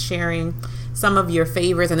 Thanks for sharing some of your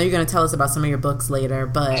favorites. I know you're going to tell us about some of your books later,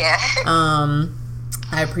 but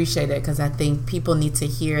I appreciate it, because I think people need to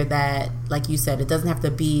hear that, like you said, it doesn't have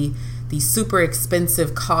to be these super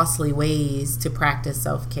expensive, costly ways to practice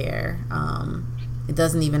self-care. It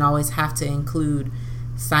doesn't even always have to include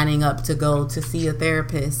signing up to go to see a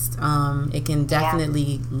therapist. It can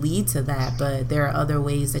definitely lead to that, but there are other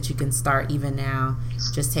ways that you can start even now,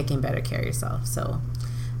 just taking better care of yourself. So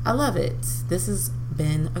I love it. This has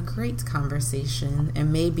been a great conversation,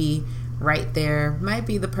 and maybe right there might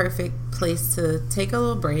be the perfect place to take a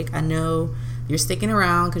little break. I know you're sticking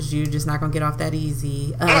around because you're just not going to get off that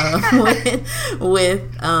easy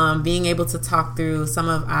with being able to talk through some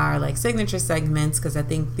of our signature segments, because I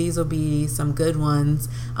think these will be some good ones.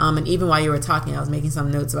 And even while you were talking, I was making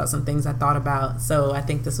some notes about some things I thought about. So I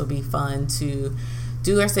think this will be fun to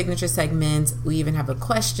do our signature segments. We even have a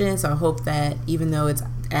question, so I hope that even though it's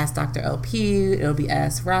Ask Dr. LP, it'll be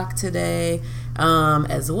Ask Rock today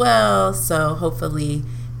as well. So hopefully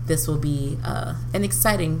this will be an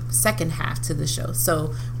exciting second half to the show.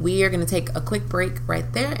 So we are going to take a quick break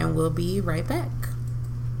right there, and we'll be right back.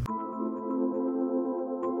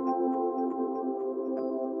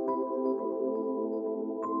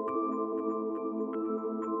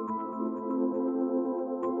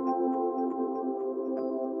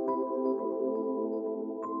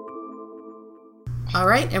 All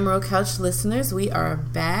right, Emerald Couch listeners, we are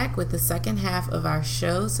back with the second half of our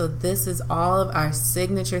show. So this is all of our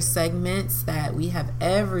signature segments that we have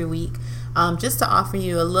every week, just to offer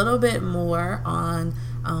you a little bit more on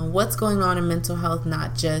what's going on in mental health,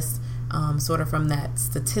 not just sort of from that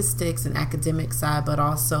statistics and academic side, but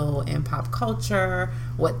also in pop culture,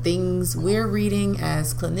 what things we're reading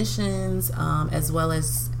as clinicians, as well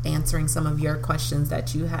as answering some of your questions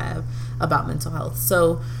that you have about mental health.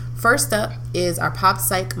 So first up is our Pop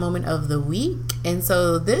Psych Moment of the Week. And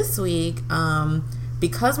so this week,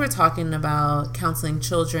 because we're talking about counseling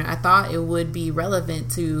children, I thought it would be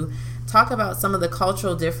relevant to talk about some of the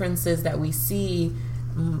cultural differences that we see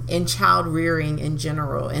in child rearing in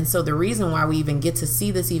general. And so the reason why we even get to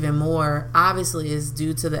see this even more, obviously, is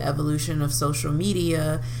due to the evolution of social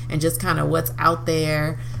media and just kind of what's out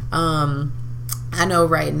there. I know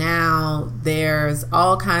right now there's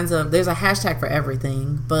all kinds of, there's a hashtag for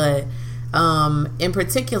everything, but in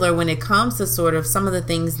particular when it comes to sort of some of the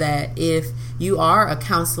things that if you are a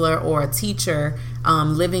counselor or a teacher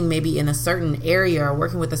living maybe in a certain area or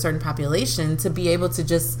working with a certain population, to be able to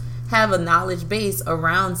just have a knowledge base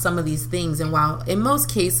around some of these things. And while in most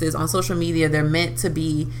cases on social media they're meant to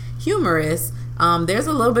be humorous, there's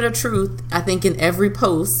a little bit of truth, I think, in every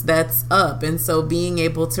post that's up. And so being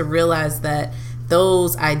able to realize that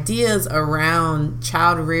those ideas around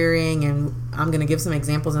child rearing, and I'm going to give some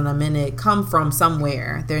examples in a minute, come from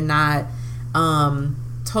somewhere. They're not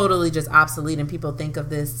totally just obsolete and people think of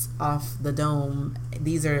this off the dome.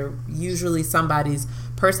 These are usually somebody's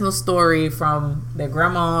personal story from their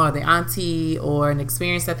grandma or their auntie or an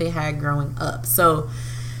experience that they had growing up. So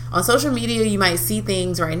on social media, you might see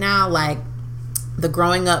things right now like the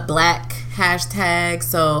Growing Up Black hashtag.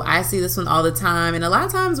 So I see this one all the time, and a lot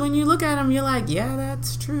of times when you look at them, you're like, yeah,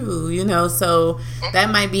 that's true, so that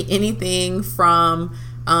might be anything from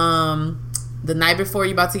the night before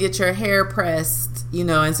you're about to get your hair pressed,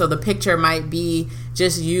 and so the picture might be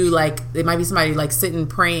just you, like it might be somebody like sitting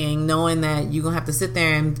praying, knowing that you're gonna have to sit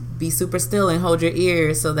there and be super still and hold your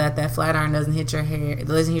ears so that flat iron doesn't hit your hair,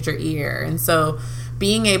 doesn't hit your ear. And so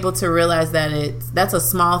being able to realize that that's a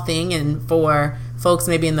small thing, and for folks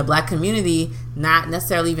maybe in the Black community, not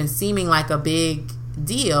necessarily even seeming like a big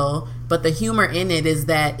deal, but the humor in it is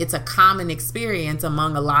that it's a common experience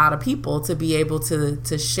among a lot of people to be able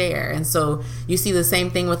to share. And so you see the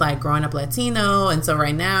same thing with like Growing Up Latino. And so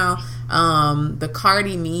right now, the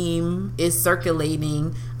Cardi meme is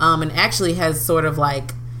circulating, and actually has sort of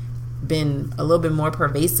like been a little bit more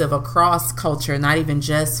pervasive across culture, not even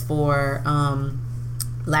just for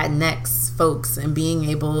Latinx folks, and being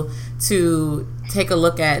able to take a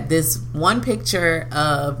look at this one picture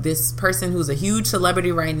of this person who's a huge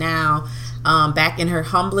celebrity right now, back in her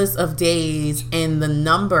humblest of days, and the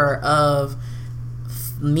number of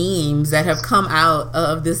memes that have come out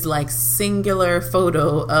of this like singular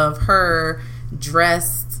photo of her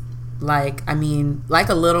dressed like a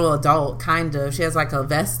little adult, kind of. She has like a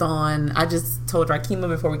vest on. I just told Rakima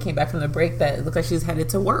before we came back from the break that it looked like she was headed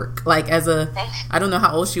to work, like I don't know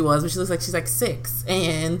how old she was, but she looks like she's like 6.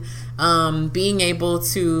 And being able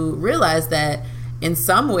to realize that in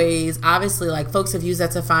some ways, obviously, like, folks have used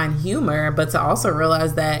that to find humor, but to also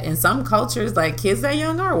realize that in some cultures, like, kids that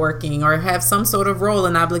young are working or have some sort of role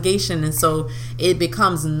and obligation, and so it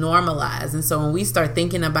becomes normalized. And so when we start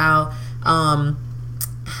thinking about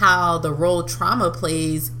how the role trauma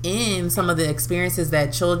plays in some of the experiences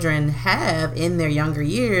that children have in their younger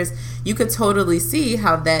years, you could totally see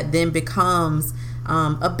how that then becomes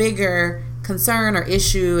a bigger concern or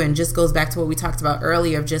issue, and just goes back to what we talked about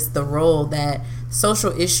earlier of just the role that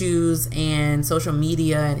social issues and social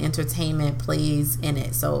media and entertainment plays in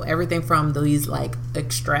it. So everything from these like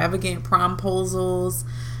extravagant promposals.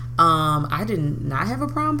 I did not have a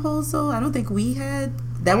promposal. I don't think we had.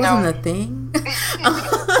 That wasn't a thing.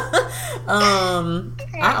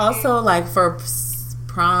 I also, like, for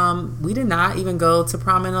prom, we did not even go to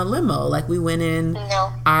prom in a limo. Like, we went in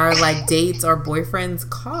our like dates or boyfriends'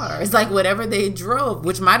 cars, like whatever they drove,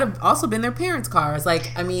 which might have also been their parents' cars.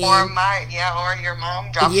 Like, I mean, or your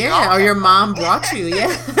mom dropped you off. Yeah, or your mom brought you.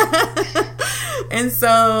 Yeah. And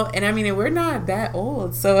I mean, we're not that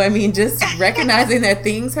old, so I mean, just recognizing that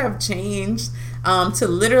things have changed. To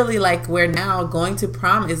literally, like, where now going to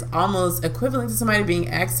prom is almost equivalent to somebody being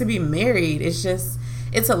asked to be married.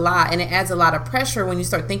 It's a lot, and it adds a lot of pressure when you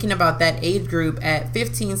start thinking about that age group at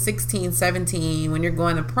 15, 16, 17, when you're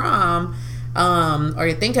going to prom, or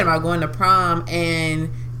you're thinking about going to prom, and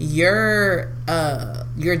your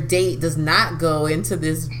date does not go into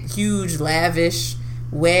this huge, lavish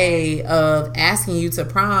way of asking you to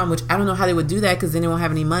prom, which I don't know how they would do that, because then they won't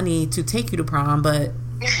have any money to take you to prom, but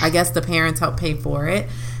I guess the parents help pay for it.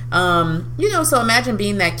 So imagine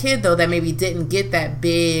being that kid, though, that maybe didn't get that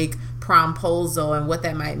big promposal and what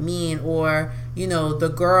that might mean, or,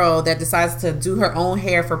 the girl that decides to do her own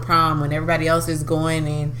hair for prom when everybody else is going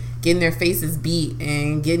and getting their faces beat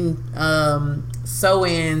and getting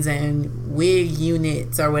sew-ins and wig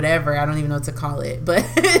units or whatever. I don't even know what to call it, but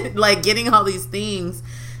like getting all these things.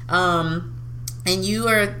 And you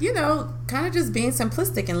are, kind of just being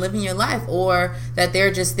simplistic and living your life, or that there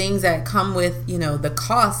are just things that come with, the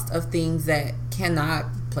cost of things that cannot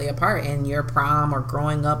play a part in your prom or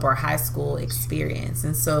growing up or high school experience.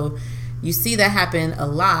 And so you see that happen a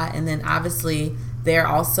lot. And then obviously there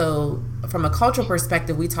also, from a cultural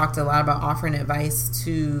perspective, we talked a lot about offering advice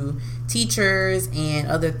to teachers and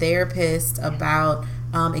other therapists about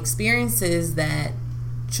experiences that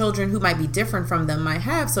children who might be different from them might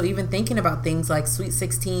have. So even thinking about things like sweet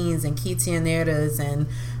 16s and quinceañeras and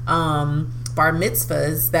bar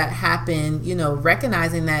mitzvahs that happen,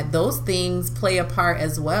 recognizing that those things play a part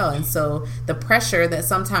as well. And so the pressure that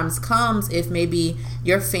sometimes comes if maybe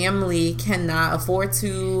your family cannot afford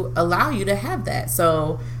to allow you to have that.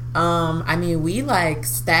 So we like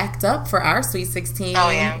stacked up for our sweet 16. Oh,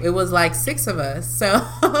 yeah. It was like 6 of us. So,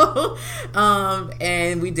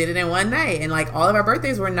 and we did it in one night, and like all of our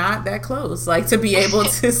birthdays were not that close, like to be able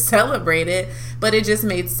to celebrate it, but it just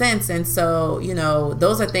made sense. And so,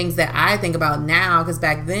 those are things that I think about now, because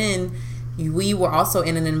back then we were also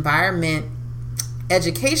in an environment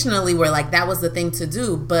educationally where like that was the thing to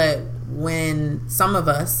do. But when some of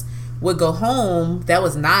us would go home, that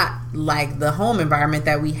was not like the home environment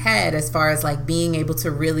that we had, as far as like being able to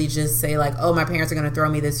really just say like, oh, my parents are going to throw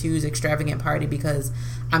me this huge extravagant party because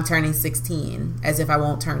I'm turning 16, as if I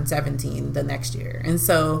won't turn 17 the next year. And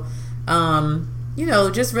so,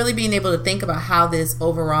 just really being able to think about how this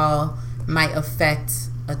overall might affect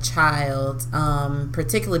a child,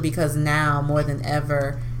 particularly because now more than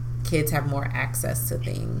ever, kids have more access to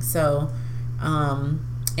things. So,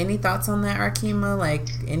 any thoughts on that, Arkema? Like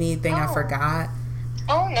anything I forgot?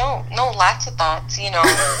 Oh, no, lots of thoughts,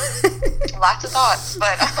 lots of thoughts.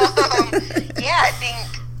 But I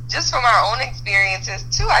think just from our own experiences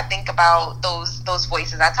too, I think about those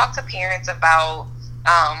voices. I talk to parents about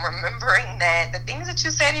remembering that the things that you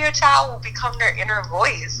say to your child will become their inner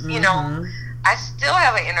voice. Mm-hmm. I still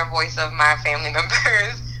have an inner voice of my family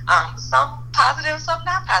members. Some positive, some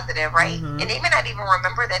not positive, right? Mm-hmm. And they may not even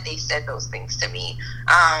remember that they said those things to me,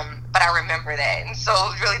 but I remember that. And so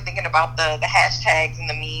really thinking about the hashtags and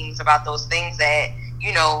the memes about those things that,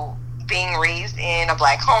 being raised in a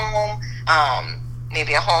Black home,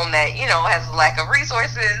 maybe a home that, has a lack of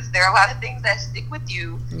resources. There are a lot of things that stick with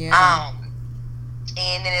you. Yeah.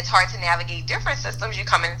 And then it's hard to navigate different systems. You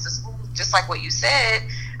come into school, just like what you said,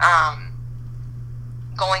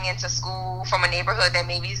 going into school from a neighborhood that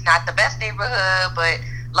maybe is not the best neighborhood, but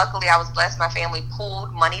luckily I was blessed. My family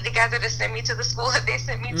pulled money together to send me to the school that they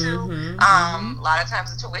sent me to. A lot of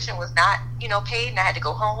times the tuition was not, paid, and I had to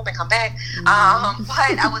go home and come back.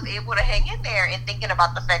 But I was able to hang in there, and thinking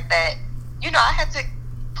about the fact that, I had to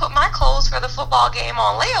put my clothes for the football game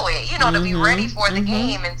on layaway, to be ready for the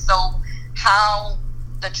game. And so how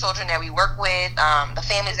the children that we work with, the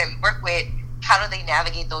families that we work with, how do they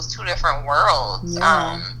navigate those two different worlds?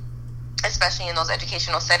 Especially in those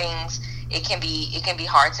educational settings, it can be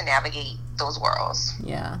hard to navigate those worlds.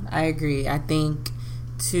 Yeah, I agree. I think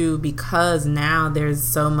too, because now there's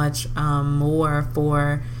so much more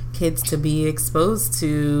for kids to be exposed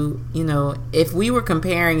to. If we were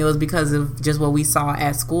comparing, it was because of just what we saw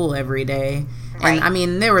at school every day. Right. And I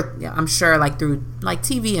mean, there were, I'm sure, through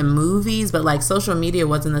TV and movies, but social media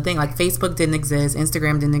wasn't the thing. Facebook didn't exist,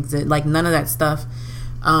 Instagram didn't exist, none of that stuff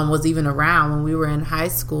was even around when we were in high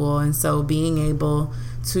school. And so being able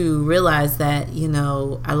to realize that,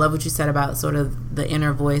 I love what you said about sort of the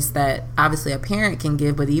inner voice that obviously a parent can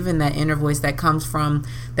give, but even that inner voice that comes from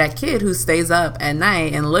that kid who stays up at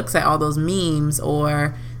night and looks at all those memes,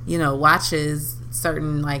 or, watches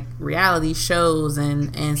certain reality shows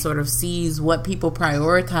and sort of sees what people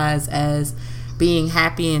prioritize as being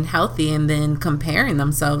happy and healthy, and then comparing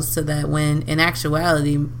themselves to that, when in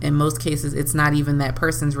actuality, in most cases, it's not even that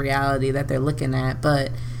person's reality that they're looking at.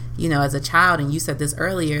 But as a child, and you said this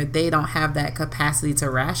earlier, they don't have that capacity to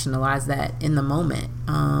rationalize that in the moment.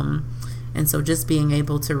 And so just being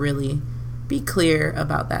able to really be clear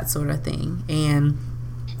about that sort of thing. And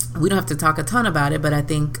we don't have to talk a ton about it, but I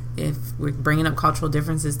think if we're bringing up cultural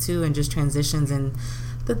differences too, and just transitions in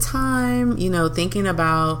the time, thinking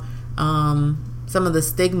about some of the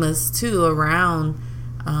stigmas too around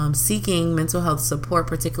seeking mental health support,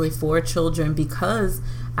 particularly for children, because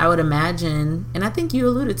I would imagine, and I think you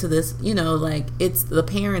alluded to this, it's the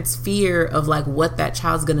parents' fear of what that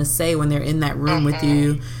child's going to say when they're in that room with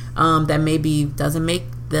you, that maybe doesn't make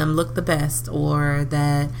them look the best, or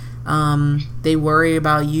that they worry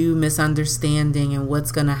about you misunderstanding and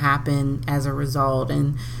what's going to happen as a result.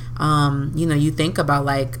 And, you think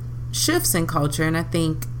about shifts in culture, and I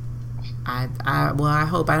think I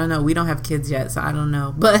hope, I don't know, we don't have kids yet, so I don't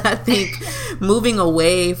know, but I think moving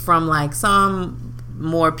away from some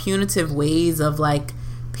more punitive ways of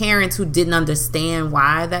parents who didn't understand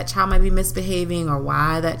why that child might be misbehaving, or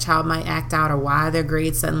why that child might act out, or why their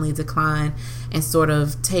grades suddenly decline, and sort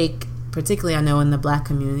of take, particularly I know in the Black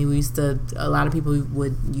community, a lot of people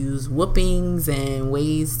would use whoopings and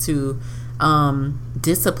ways to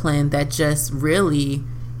discipline that just really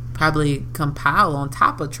probably compile on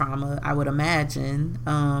top of trauma, I would imagine,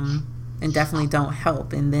 and definitely don't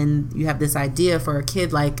help. And then you have this idea for a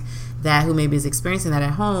kid like that, who maybe is experiencing that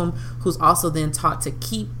at home, who's also then taught to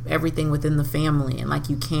keep everything within the family, and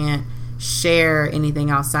you can't share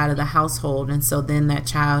anything outside of the household. And so then that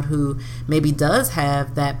child who maybe does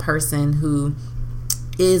have that person who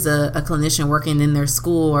is a clinician working in their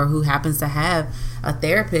school, or who happens to have a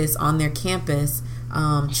therapist on their campus,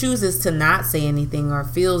 chooses to not say anything, or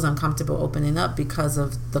feels uncomfortable opening up because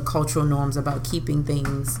of the cultural norms about keeping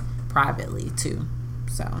things privately too.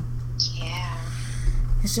 So yeah,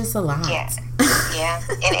 it's just a lot. Yeah.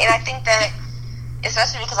 And I think that,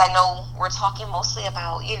 especially because I know we're talking mostly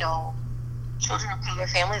about, children of color,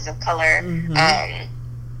 families of color,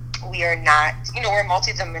 we are not, we're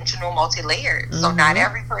multidimensional, multi-layered. So not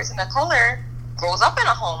every person of color grows up in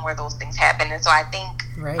a home where those things happen. And so I think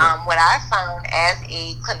what I found as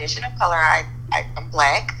a clinician of color, I'm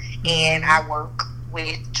Black, and I work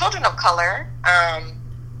with children of color.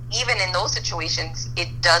 Even in those situations,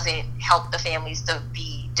 it doesn't help the families to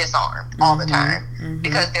be disarmed all the time,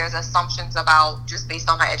 because there's assumptions about, just based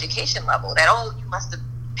on my education level, that, oh, you must have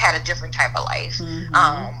had a different type of life,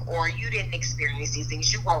 or you didn't experience these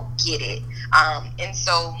things, you won't get it. And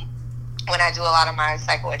so when I do a lot of my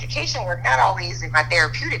psychoeducation work, not always in my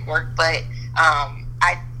therapeutic work, but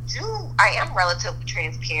I am relatively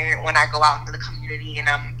transparent when I go out into the community and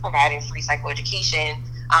I'm providing free psychoeducation,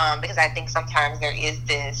 because I think sometimes there is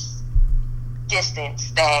this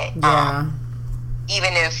distance that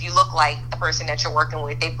even if you look like the person that you're working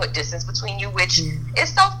with, they put distance between you, which is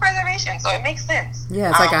self-preservation, so it makes sense.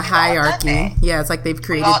 Yeah, it's like a hierarchy. Yeah, it's like they've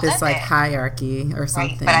created this hierarchy or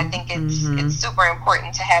something. Right, but I think it's super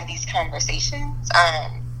important to have these conversations,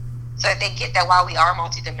 so that they get that while we are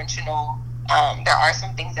multidimensional, there are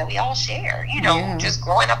some things that we all share, just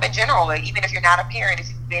growing up in general. Like, even if you're not a parent, if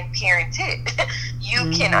you've been parented,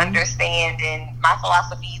 you can understand. And my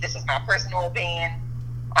philosophy, this is my personal opinion,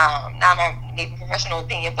 not my maybe professional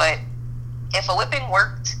opinion, but if a whipping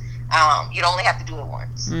worked, you'd only have to do it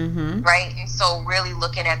once, right? And so really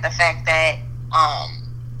looking at the fact that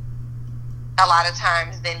a lot of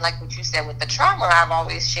times, then, like what you said with the trauma, I've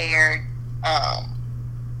always shared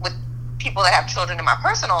with people that have children in my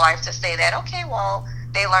personal life to say that, okay, well,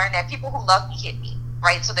 they learn that people who love me hit me,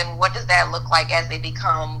 right? So then what does that look like as they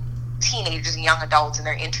become teenagers and young adults and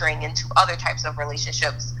they're entering into other types of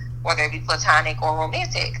relationships, whether it be platonic or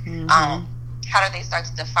romantic? How do they start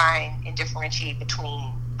to define and differentiate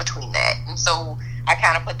between that? And so I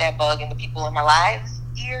kind of put that bug in the people in my lives'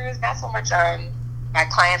 ears, not so much on my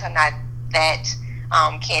clients. I'm not that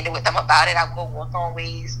candid with them about it. I will work on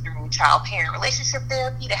ways through child-parent relationship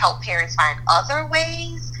therapy to help parents find other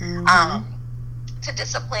ways to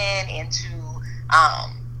discipline and to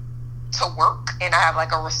work. And I have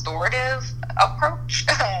like a restorative approach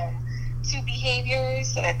to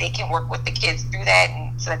behaviors so that they can work with the kids through that,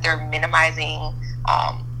 and so that they're minimizing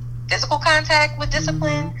physical contact with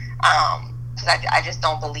discipline. Because I just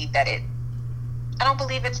don't believe that I don't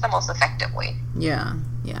believe it's the most effective way. Yeah.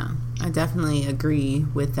 I definitely agree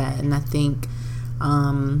with that. And I think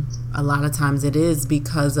a lot of times it is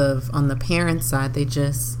because of, on the parent side, they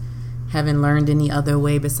just haven't learned any other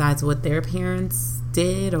way besides what their parents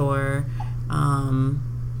did, or,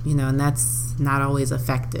 and that's not always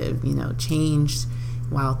effective. Change,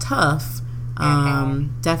 while tough,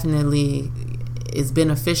 definitely is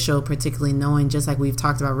beneficial, particularly knowing, just like we've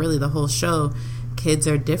talked about really the whole show, kids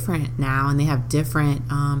are different now, and they have different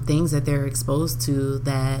things that they're exposed to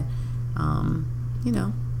that,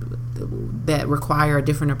 that require a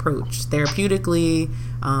different approach therapeutically,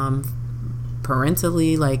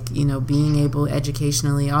 parentally, like, being able,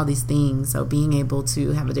 educationally, all these things. So being able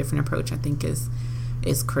to have a different approach, I think, is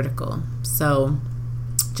critical. So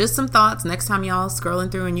just some thoughts next time y'all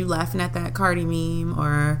scrolling through and you laughing at that Cardi meme,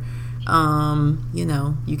 or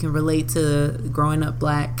you can relate to growing up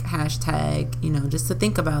Black hashtag, just to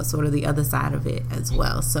think about sort of the other side of it as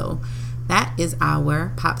well. So that is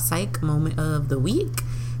our Pop Psych moment of the week.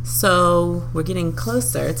 So we're getting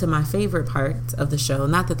closer to my favorite part of the show.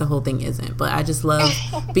 Not that the whole thing isn't, but I just love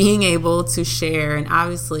being able to share. And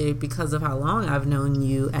obviously, because of how long I've known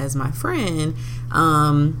you as my friend,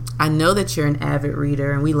 I know that you're an avid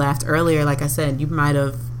reader. And we laughed earlier. Like I said, you might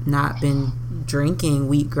have not been drinking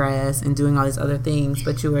wheatgrass and doing all these other things,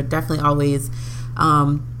 but you were definitely always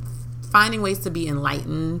finding ways to be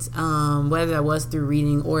enlightened, whether that was through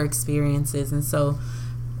reading or experiences. And so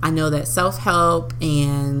I know that self-help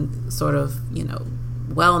and sort of,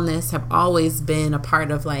 wellness have always been a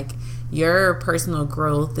part of like your personal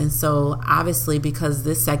growth. And so obviously, because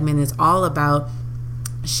this segment is all about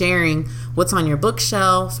sharing what's on your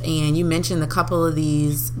bookshelf, and you mentioned a couple of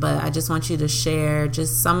these, but I just want you to share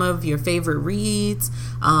just some of your favorite reads.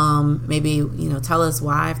 Maybe, tell us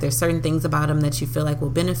why, if there's certain things about them that you feel like will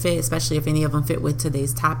benefit, especially if any of them fit with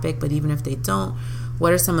today's topic. But even if they don't,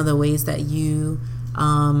 what are some of the ways that you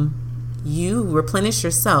replenish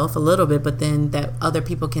yourself a little bit, but then that other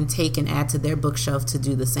people can take and add to their bookshelf to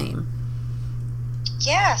do the same?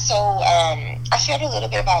 Yeah, so I shared a little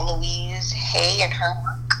bit about Louise Hay and her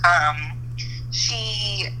work.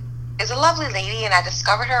 She is a lovely lady, and I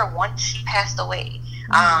discovered her once she passed away.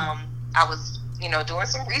 I was, doing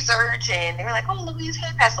some research, and they were like, oh, Louise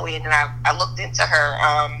Hay passed away. And then I looked into her,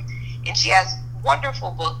 and she has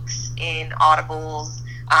wonderful books in Audibles,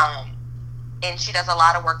 and she does a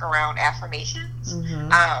lot of work around affirmations.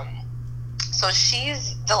 So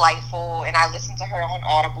she's delightful, and I listen to her on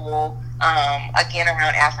Audible, again,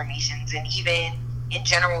 around affirmations, and even in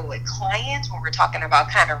general with clients when we're talking about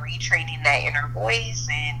kind of retraining that inner voice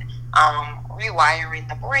and rewiring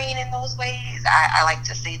the brain in those ways. I like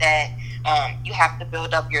to say that you have to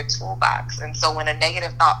build up your toolbox. And so when a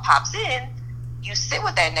negative thought pops in, you sit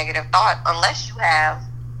with that negative thought unless you have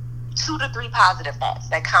 2 to 3 positive thoughts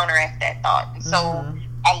that counteract that thought. And so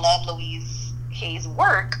I love Louise Hay's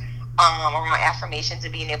work around affirmations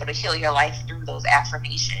and being able to heal your life through those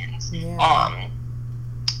affirmations.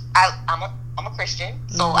 I'm a Christian,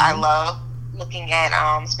 so I love looking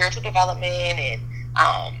at spiritual development,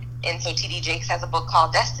 and so T.D. Jakes has a book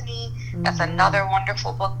called Destiny. That's another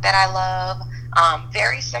wonderful book that I love.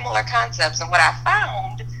 Very similar concepts, and what I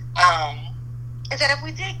found is that if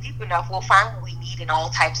we dig deep enough, we'll find what we need in all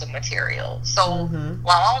types of material. So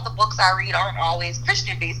while all the books I read aren't always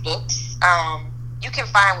Christian-based books, you can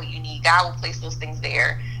find what you need. God will place those things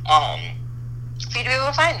there for you to be able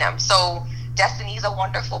to find them. So Destiny's a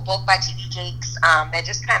Wonderful Book by T.D. Jakes that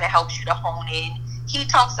just kind of helps you to hone in. He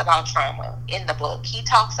talks about trauma in the book. He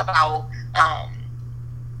talks about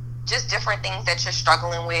just different things that you're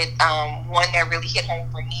struggling with. One that really hit home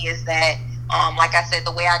for me is that, like I said,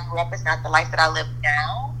 the way I grew up is not the life that I live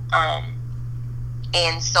now.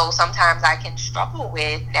 And so sometimes I can struggle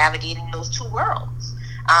with navigating those two worlds.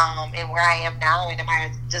 And where I am now, and am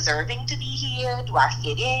I deserving to be here? Do I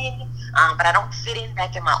fit in? But I don't fit in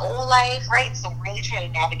back in my old life, right? So really trying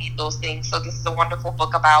to navigate those things. So this is a wonderful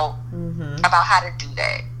book about how to do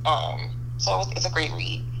that. So it's a great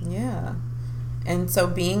read. Yeah. And so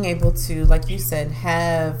being able to, like you said,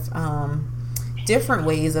 have different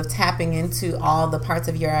ways of tapping into all the parts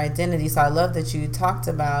of your identity. So I love that you talked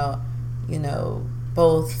about, you know,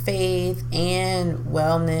 both faith and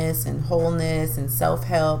wellness and wholeness and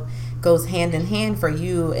self-help goes hand in hand for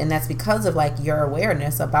you. And that's because of like your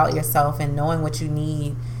awareness about yourself and knowing what you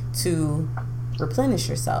need to replenish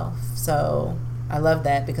yourself. So I love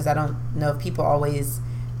that, because I don't know if people always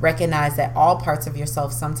recognize that all parts of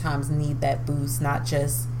yourself sometimes need that boost, not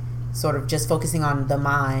just sort of just focusing on the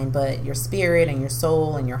mind, but your spirit and your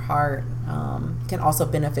soul and your heart can also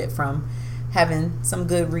benefit from having some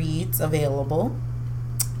good reads available.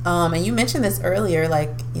 And you mentioned this earlier,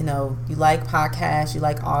 like, you know, you like podcasts, you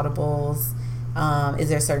like audibles. Is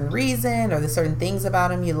there a certain reason, or there certain things about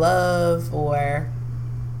them you love, or?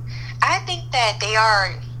 I think that they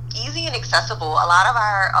are easy and accessible. A lot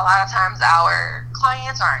of times our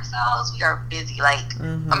clients or ourselves, we are busy. Like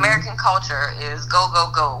American culture is go,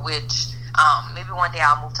 go, go, which maybe one day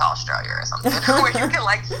I'll move to Australia or something where you can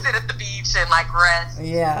like sit at the beach and like rest.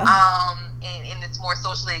 Yeah. And it's more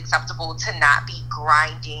socially acceptable to not be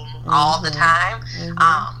grinding all the time.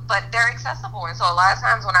 But they're accessible. And so a lot of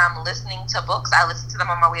times when I'm listening to books, I listen to them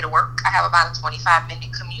on my way to work. I have about a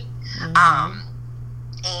 25-minute commute.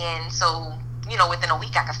 And so, you know, within a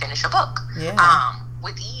week I can finish a book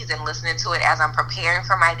with ease, and listening to it as I'm preparing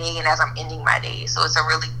for my day and as I'm ending my day. So it's a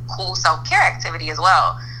really cool self-care activity as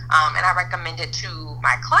well. And I recommend it to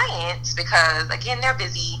my clients because, again, they're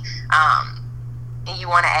busy. And you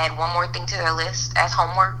want to add one more thing to their list as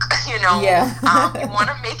homework, you know. You want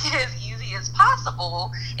to make it as easy as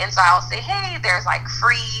possible. And so I'll say, hey, there's like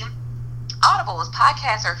free Audibles.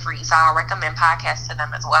 Podcasts are free, so I'll recommend podcasts to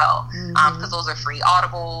them as well, because those are free.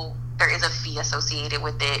 Audible, there is a fee associated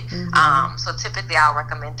with it. So typically I'll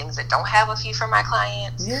recommend things that don't have a fee for my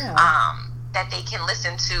clients, that they can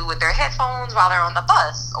listen to with their headphones while they're on the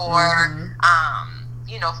bus, or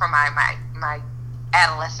you know, for my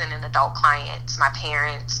adolescent and adult clients, my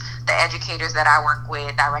parents, the educators that I work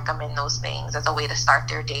with, I recommend those things as a way to start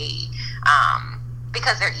their day,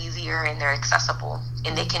 because they're easier and they're accessible,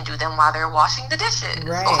 and they can do them while they're washing the dishes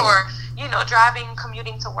or, you know, driving,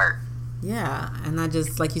 commuting to work. Yeah, and I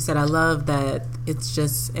just, like you said, I love that it's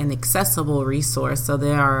just an accessible resource. So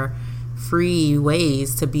there are free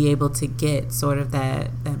ways to be able to get sort of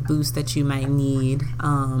that boost that you might need.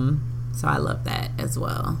 So I love that as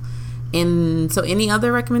well. And so any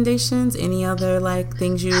other recommendations, any other like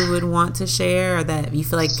things you would want to share, or that you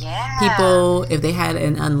feel like people, if they had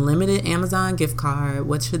an unlimited Amazon gift card,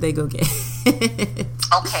 what should they go get?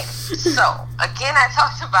 Okay, so again, I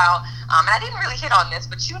talked about, and I didn't really hit on this,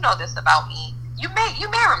 but you know this about me. You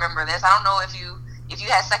may remember this. I don't know if you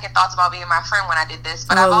had second thoughts about being my friend when I did this,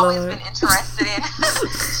 but I've always been interested in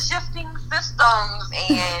shifting systems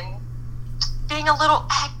and being a little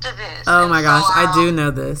activist. Oh my gosh, I do know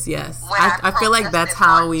this. Yes, I feel like that's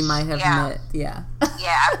how we might have met. Yeah,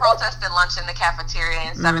 I protested lunch in the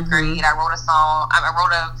cafeteria in 7th grade. I wrote a song. I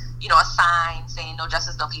wrote a sign saying "No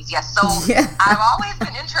justice, no peace." Yes, so I've always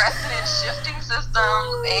been interested in shifting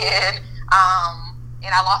systems, and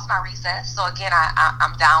I lost my recess. So again,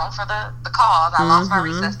 I'm down for the cause. I lost my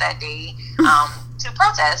recess that day to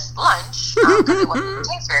protest lunch because it wouldn't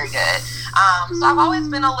taste very good. So I've always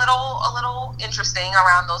been a little interesting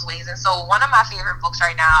around those ways. And so one of my favorite books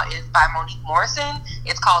right now is by Monique Morrison.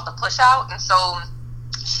 It's called The Push Out. And so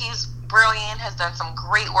she's brilliant, has done some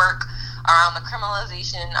great work around the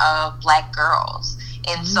criminalization of Black girls.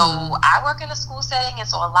 And so I work in a school setting, and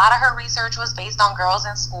so a lot of her research was based on girls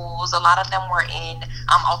in schools. A lot of them were in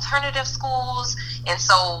alternative schools. And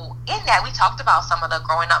so in that, we talked about some of the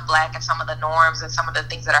growing up Black and some of the norms and some of the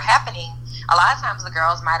things that are happening. A lot of times the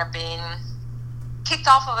girls might have been kicked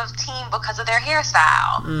off of a team because of their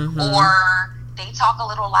hairstyle, or they talk a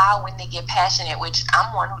little loud when they get passionate, which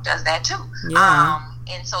I'm one who does that too.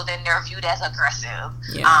 And so then they're viewed as aggressive,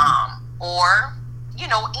 or, you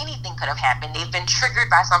know, anything could have happened. They've been triggered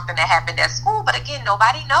by something that happened at school, but again,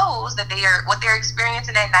 nobody knows that what they're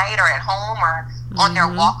experiencing at night or at home or on their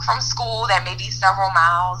walk from school that may be several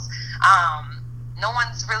miles. no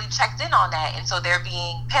one's really checked in on that, and so they're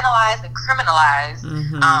being penalized and criminalized.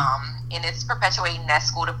 And it's perpetuating that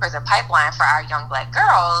school to prison pipeline for our young Black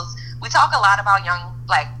girls. We talk a lot about young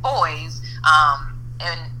Black boys,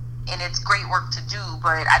 and it's great work to do,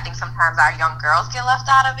 but I think sometimes our young girls get left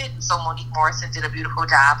out of it. And so Monique Morrison did a beautiful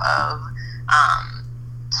job of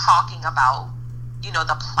talking about, you know,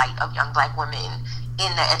 the plight of young Black women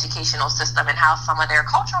in the educational system and how some of their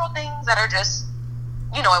cultural things that are just,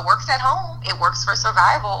 you know, it works at home, it works for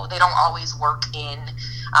survival, they don't always work in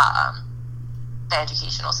the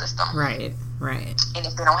educational system. Right. And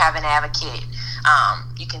if they don't have an advocate,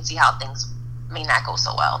 you can see how things may not go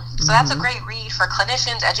so well. So that's a great read for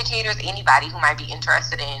clinicians, educators, anybody who might be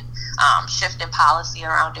interested in shifting policy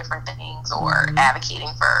around different things or advocating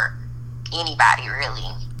for anybody,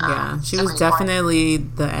 really. Yeah, she was definitely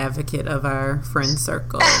the advocate of our friend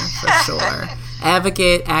circle, for sure.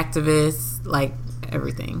 Advocate, activist, like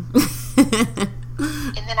everything.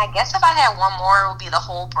 And then I guess if I had one more, it would be The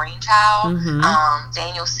Whole Brainchild.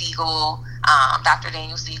 Daniel Siegel, Dr.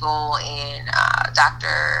 Daniel Siegel, and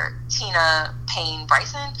Dr. Tina Payne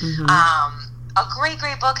Bryson. A great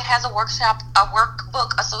book. It has a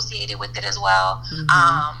workbook associated with it as well.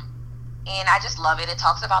 And I just love it. It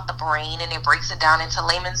talks about the brain, and it breaks it down into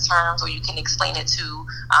layman's terms, where you can explain it to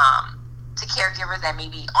caregivers that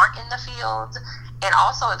maybe aren't in the field. And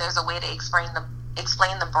also, there's a way to explain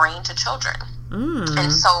the brain to children.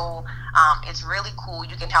 And so it's really cool.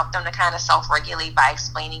 You can help them to kind of self-regulate by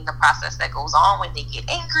explaining the process that goes on when they get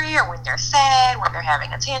angry or when they're sad, when they're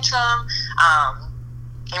having a tantrum,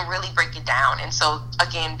 and really break it down. And so,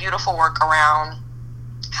 again, beautiful work around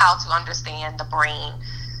how to understand the brain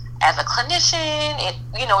as a clinician. It,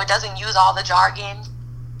 you know, it doesn't use all the jargon,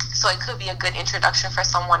 so it could be a good introduction for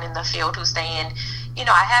someone in the field who's saying, you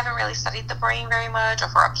know, I haven't really studied the brain very much, or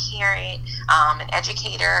for a parent, an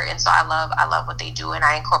educator. And so I love what they do, and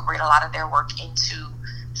I incorporate a lot of their work into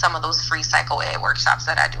some of those free psycho ed workshops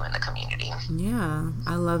that I do in the community. Yeah,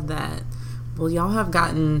 I love that. Well, y'all have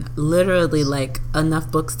gotten literally like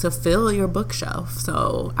enough books to fill your bookshelf.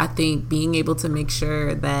 So I think being able to make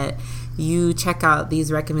sure that you check out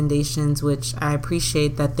these recommendations, which I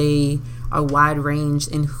appreciate that they are wide range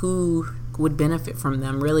in who would benefit from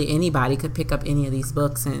them. Really, anybody could pick up any of these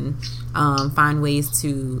books and find ways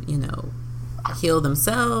to, you know, heal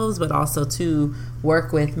themselves, but also to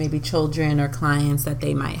work with maybe children or clients that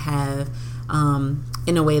they might have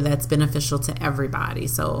in a way that's beneficial to everybody.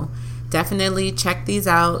 So definitely check these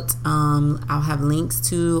out. I'll have links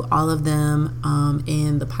to all of them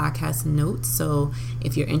in the podcast notes. So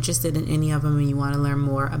if you're interested in any of them and you want to learn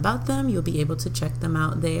more about them, you'll be able to check them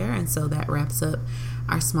out there. And so that wraps up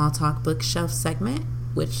our Small Talk Bookshelf segment,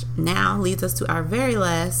 which now leads us to our very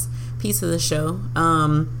last piece of the show,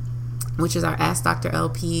 which is our Ask Dr.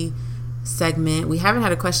 LP segment. We haven't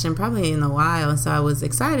had a question probably in a while, and so I was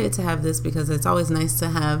excited to have this because it's always nice to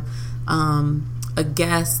have a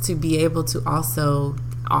guest to be able to also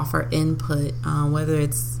offer input, whether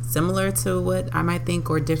it's similar to what I might think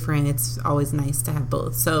or different. It's always nice to have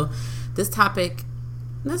both. So this topic,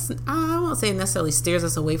 I won't say it necessarily steers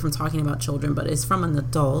us away from talking about children, but it's from an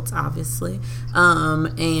adult, obviously.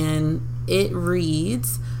 And it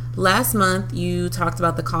reads, last month you talked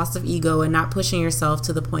about the cost of ego and not pushing yourself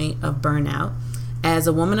to the point of burnout. As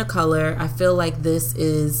a woman of color, I feel like this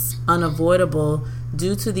is unavoidable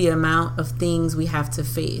due to the amount of things we have to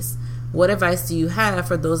face. What advice do you have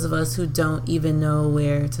for those of us who don't even know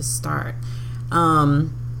where to start?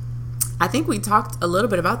 I think we talked a little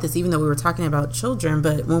bit about this, even though we were talking about children,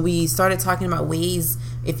 but when we started talking about ways,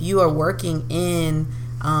 if you are working in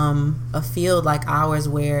a field like ours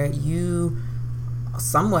where you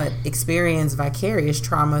somewhat experience vicarious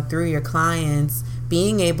trauma through your clients,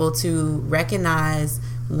 being able to recognize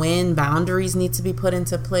when boundaries need to be put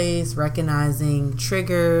into place, recognizing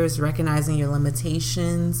triggers, recognizing your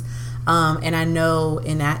limitations. And I know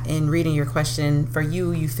in reading your question, for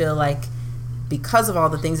you feel like because of all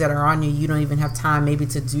the things that are on you, you don't even have time maybe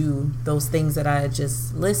to do those things that I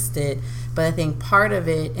just listed. But I think part of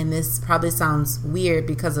it, and this probably sounds weird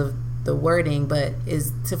because of the wording, but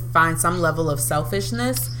is to find some level of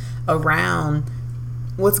selfishness around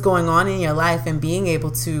what's going on in your life and being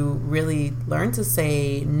able to really learn to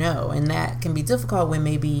say no. And that can be difficult when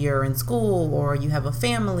maybe you're in school or you have a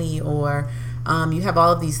family or you have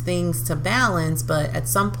all of these things to balance. But at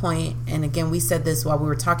some point, and again, we said this while we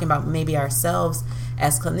were talking about maybe ourselves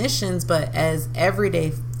as clinicians, but as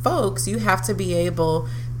everyday folks, you have to be able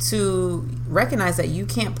to recognize that you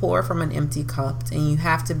can't pour from an empty cup, and you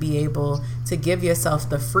have to be able to give yourself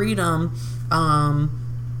the freedom and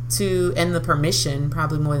the permission,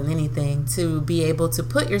 probably more than anything, to be able to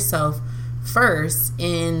put yourself first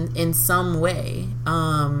in some way,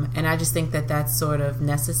 and I just think that that's sort of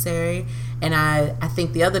necessary. And I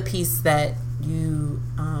think the other piece that you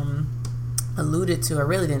alluded to, or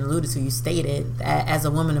really didn't allude to, you stated that as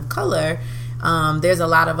a woman of color, there's a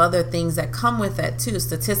lot of other things that come with that too.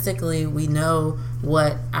 Statistically, we know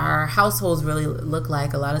what our households really look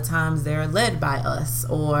like. A lot of times they're led by us,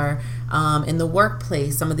 or in the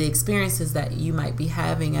workplace, some of the experiences that you might be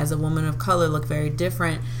having as a woman of color look very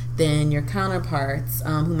different than your counterparts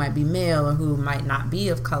who might be male or who might not be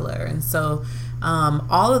of color. And so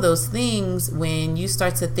all of those things, when you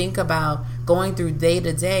start to think about going through day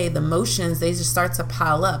to day, the motions, they just start to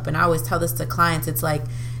pile up. And I always tell this to clients, it's like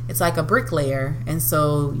a bricklayer. And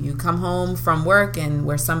so you come home from work, and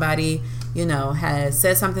where somebody, has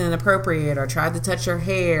said something inappropriate, or tried to touch your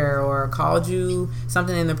hair, or called you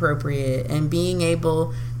something inappropriate, and being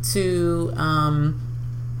able to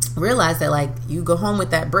realize that, like, you go home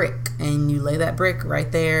with that brick, and you lay that brick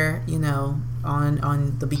right there,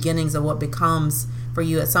 on the beginnings of what becomes for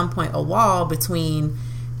you at some point a wall between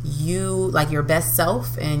you, like your best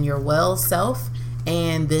self and your well self,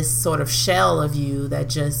 and this sort of shell of you that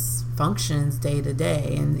just functions day to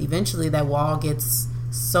day. And eventually that wall gets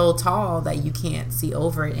so tall that you can't see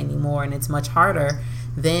over it anymore, and it's much harder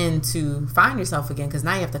then to find yourself again, because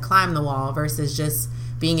now you have to climb the wall versus just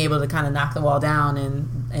being able to kind of knock the wall down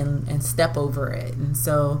and step over it. And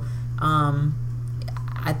so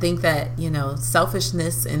I think that,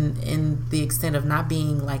 selfishness in the extent of not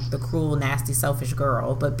being like the cruel, nasty, selfish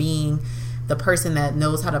girl, but being the person that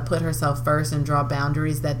knows how to put herself first and draw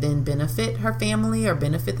boundaries that then benefit her family or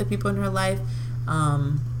benefit the people in her life,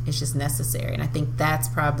 it's just necessary. And I think that's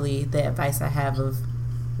probably the advice I have of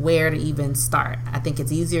where to even start. I think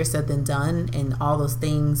it's easier said than done, and all those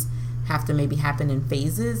things have to maybe happen in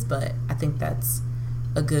phases, but I think that's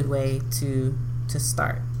a good way to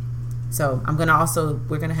start. So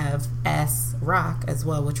we're going to have Ask Rock as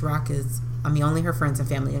well, which Rock is, only her friends and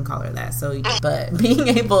family can call her that. So, but being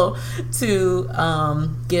able to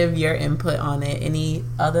give your input on it. Any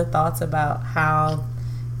other thoughts about how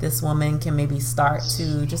this woman can maybe start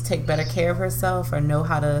to just take better care of herself, or know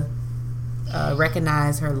how to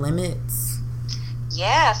recognize her limits?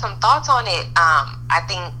 Yeah, some thoughts on it. I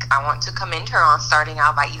think I want to commend her on starting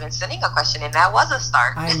out by even sending a question, and that was a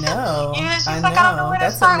start. I know. She's like, I don't know where to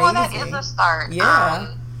start. Amazing. Well, that is a start. Yeah.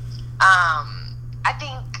 I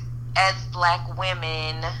think as Black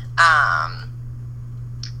women,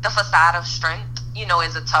 the facade of strength,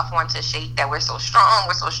 is a tough one to shake. That we're so strong,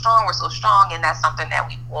 and that's something that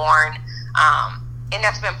we've worn, and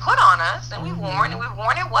that's been put on us, and we've worn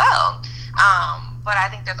it well. But I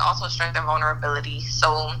think there's also strength and vulnerability.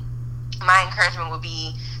 So my encouragement would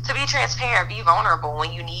be to be transparent, be vulnerable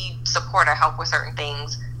when you need support or help with certain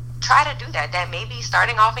things. Try to do that. That may be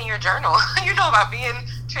starting off in your journal, about being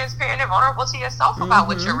transparent and vulnerable to yourself about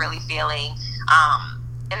what you're really feeling.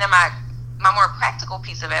 And then my more practical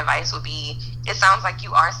piece of advice would be, it sounds like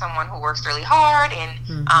you are someone who works really hard, and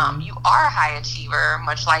you are a high achiever,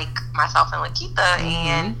 much like myself and Lakeitha.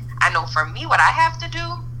 And I know for me, what I have to do,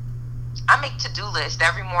 I make to-do lists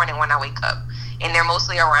every morning when I wake up, and they're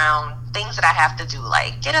mostly around things that I have to do,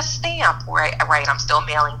 like get a stamp. Right, I'm still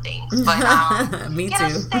mailing things, but Me get too. a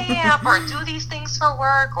stamp, or do these things for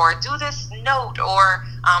work, or do this note, or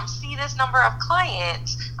see this number of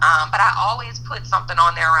clients. But I always put something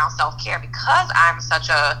on there around self-care, because I'm such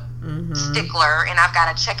a stickler, and I've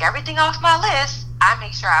got to check everything off my list. I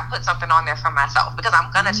make sure I put something on there for myself, because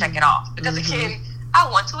I'm gonna check it off, because again, I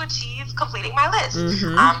want to achieve completing my list.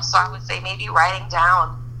 So I would say maybe writing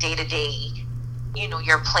down day to day,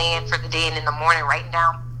 your plan for the day, and in the morning writing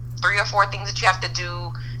down 3 or 4 things that you have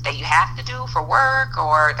to do for work,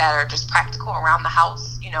 or that are just practical around the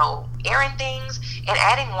house, errand things, and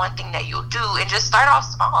adding one thing that you'll do, and just start off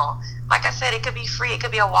small. Like I said, it could be free, it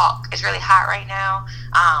could be a walk. It's really hot right now,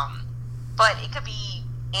 but it could be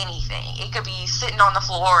anything. It could be sitting on the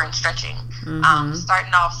floor and stretching.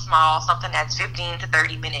 Starting off small, something that's 15 to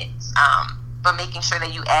 30 minutes, but making sure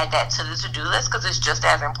that you add that to the to-do list, because it's just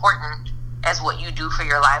as important as what you do for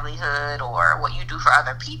your livelihood or what you do for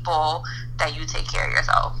other people, that you take care of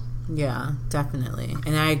yourself. Yeah, definitely.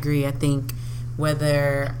 And I agree. I think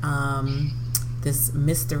whether this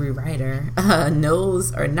mystery writer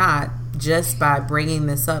knows or not, just by bringing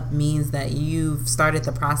this up means that you've started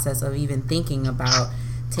the process of even thinking about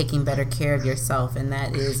taking better care of yourself, and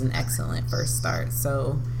that is an excellent first start.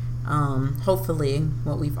 So hopefully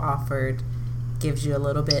what we've offered gives you a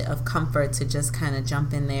little bit of comfort to just kind of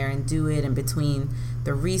jump in there and do it. And between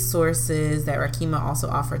the resources that Rakima also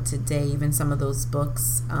offered today, even some of those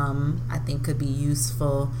books I think could be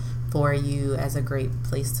useful for you as a great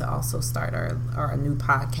place to also start, or a new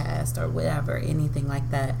podcast or whatever, anything like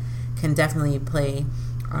that can definitely play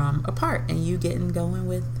a part in you getting going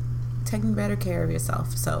with taking better care of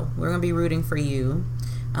yourself. So we're going to be rooting for you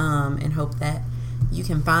and hope that you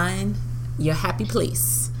can find your happy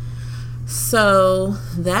place. So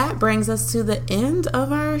that brings us to the end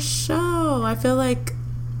of our show. I feel like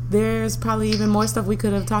there's probably even more stuff we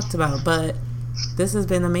could have talked about, but this has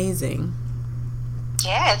been amazing.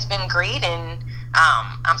 Yeah, it's been great, and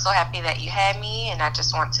I'm so happy that you had me, and I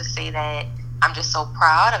just want to say that I'm just so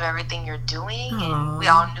proud of everything you're doing. Aww. And we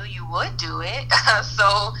all knew you would do it.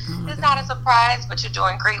 So it's not a surprise, but you're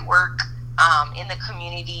doing great work in the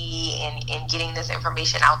community and getting this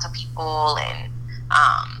information out to people. And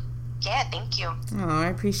yeah, thank you. Oh, I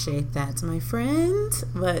appreciate that, my friend.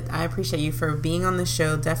 But I appreciate you for being on the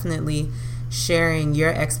show, definitely sharing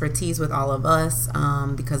your expertise with all of us,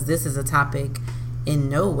 because this is a topic in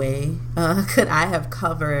no way could I have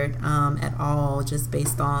covered at all, just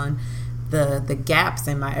based on the gaps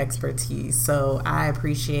in my expertise. So I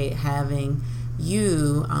appreciate having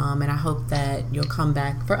you, and I hope that you'll come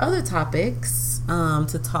back for other topics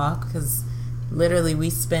to talk, because literally we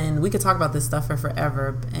could talk about this stuff for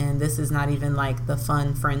forever, and this is not even like the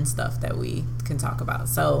fun friend stuff that we can talk about.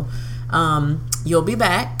 So you'll be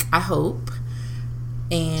back, I hope.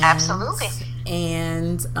 And absolutely.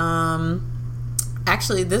 And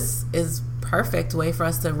actually, this is perfect way for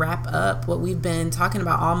us to wrap up what we've been talking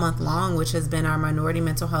about all month long, which has been our Minority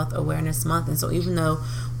Mental Health Awareness Month. And so even though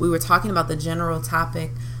we were talking about the general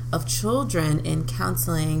topic of children in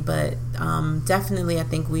counseling, but definitely I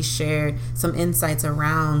think we shared some insights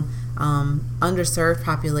around underserved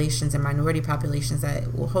populations and minority populations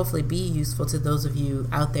that will hopefully be useful to those of you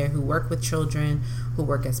out there who work with children, who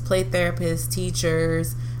work as play therapists,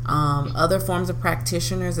 teachers, other forms of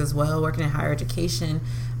practitioners as well, working in higher education,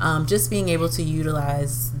 just being able to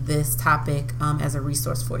utilize this topic as a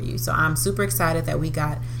resource for you. So I'm super excited that we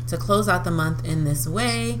got to close out the month in this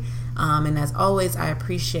way. And as always, I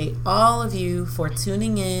appreciate all of you for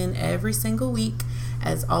tuning in every single week.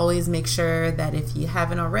 As always, make sure that if you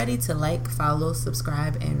haven't already, to like, follow,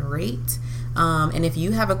 subscribe, and rate. And if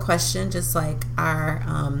you have a question, just like our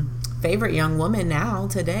favorite young woman now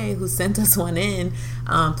today who sent us one in,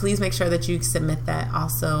 please make sure that you submit that.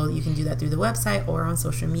 Also, you can do that through the website or on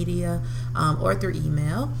social media or through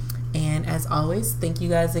email. And as always, thank you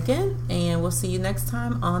guys again, and we'll see you next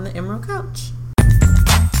time on the Emerald Couch.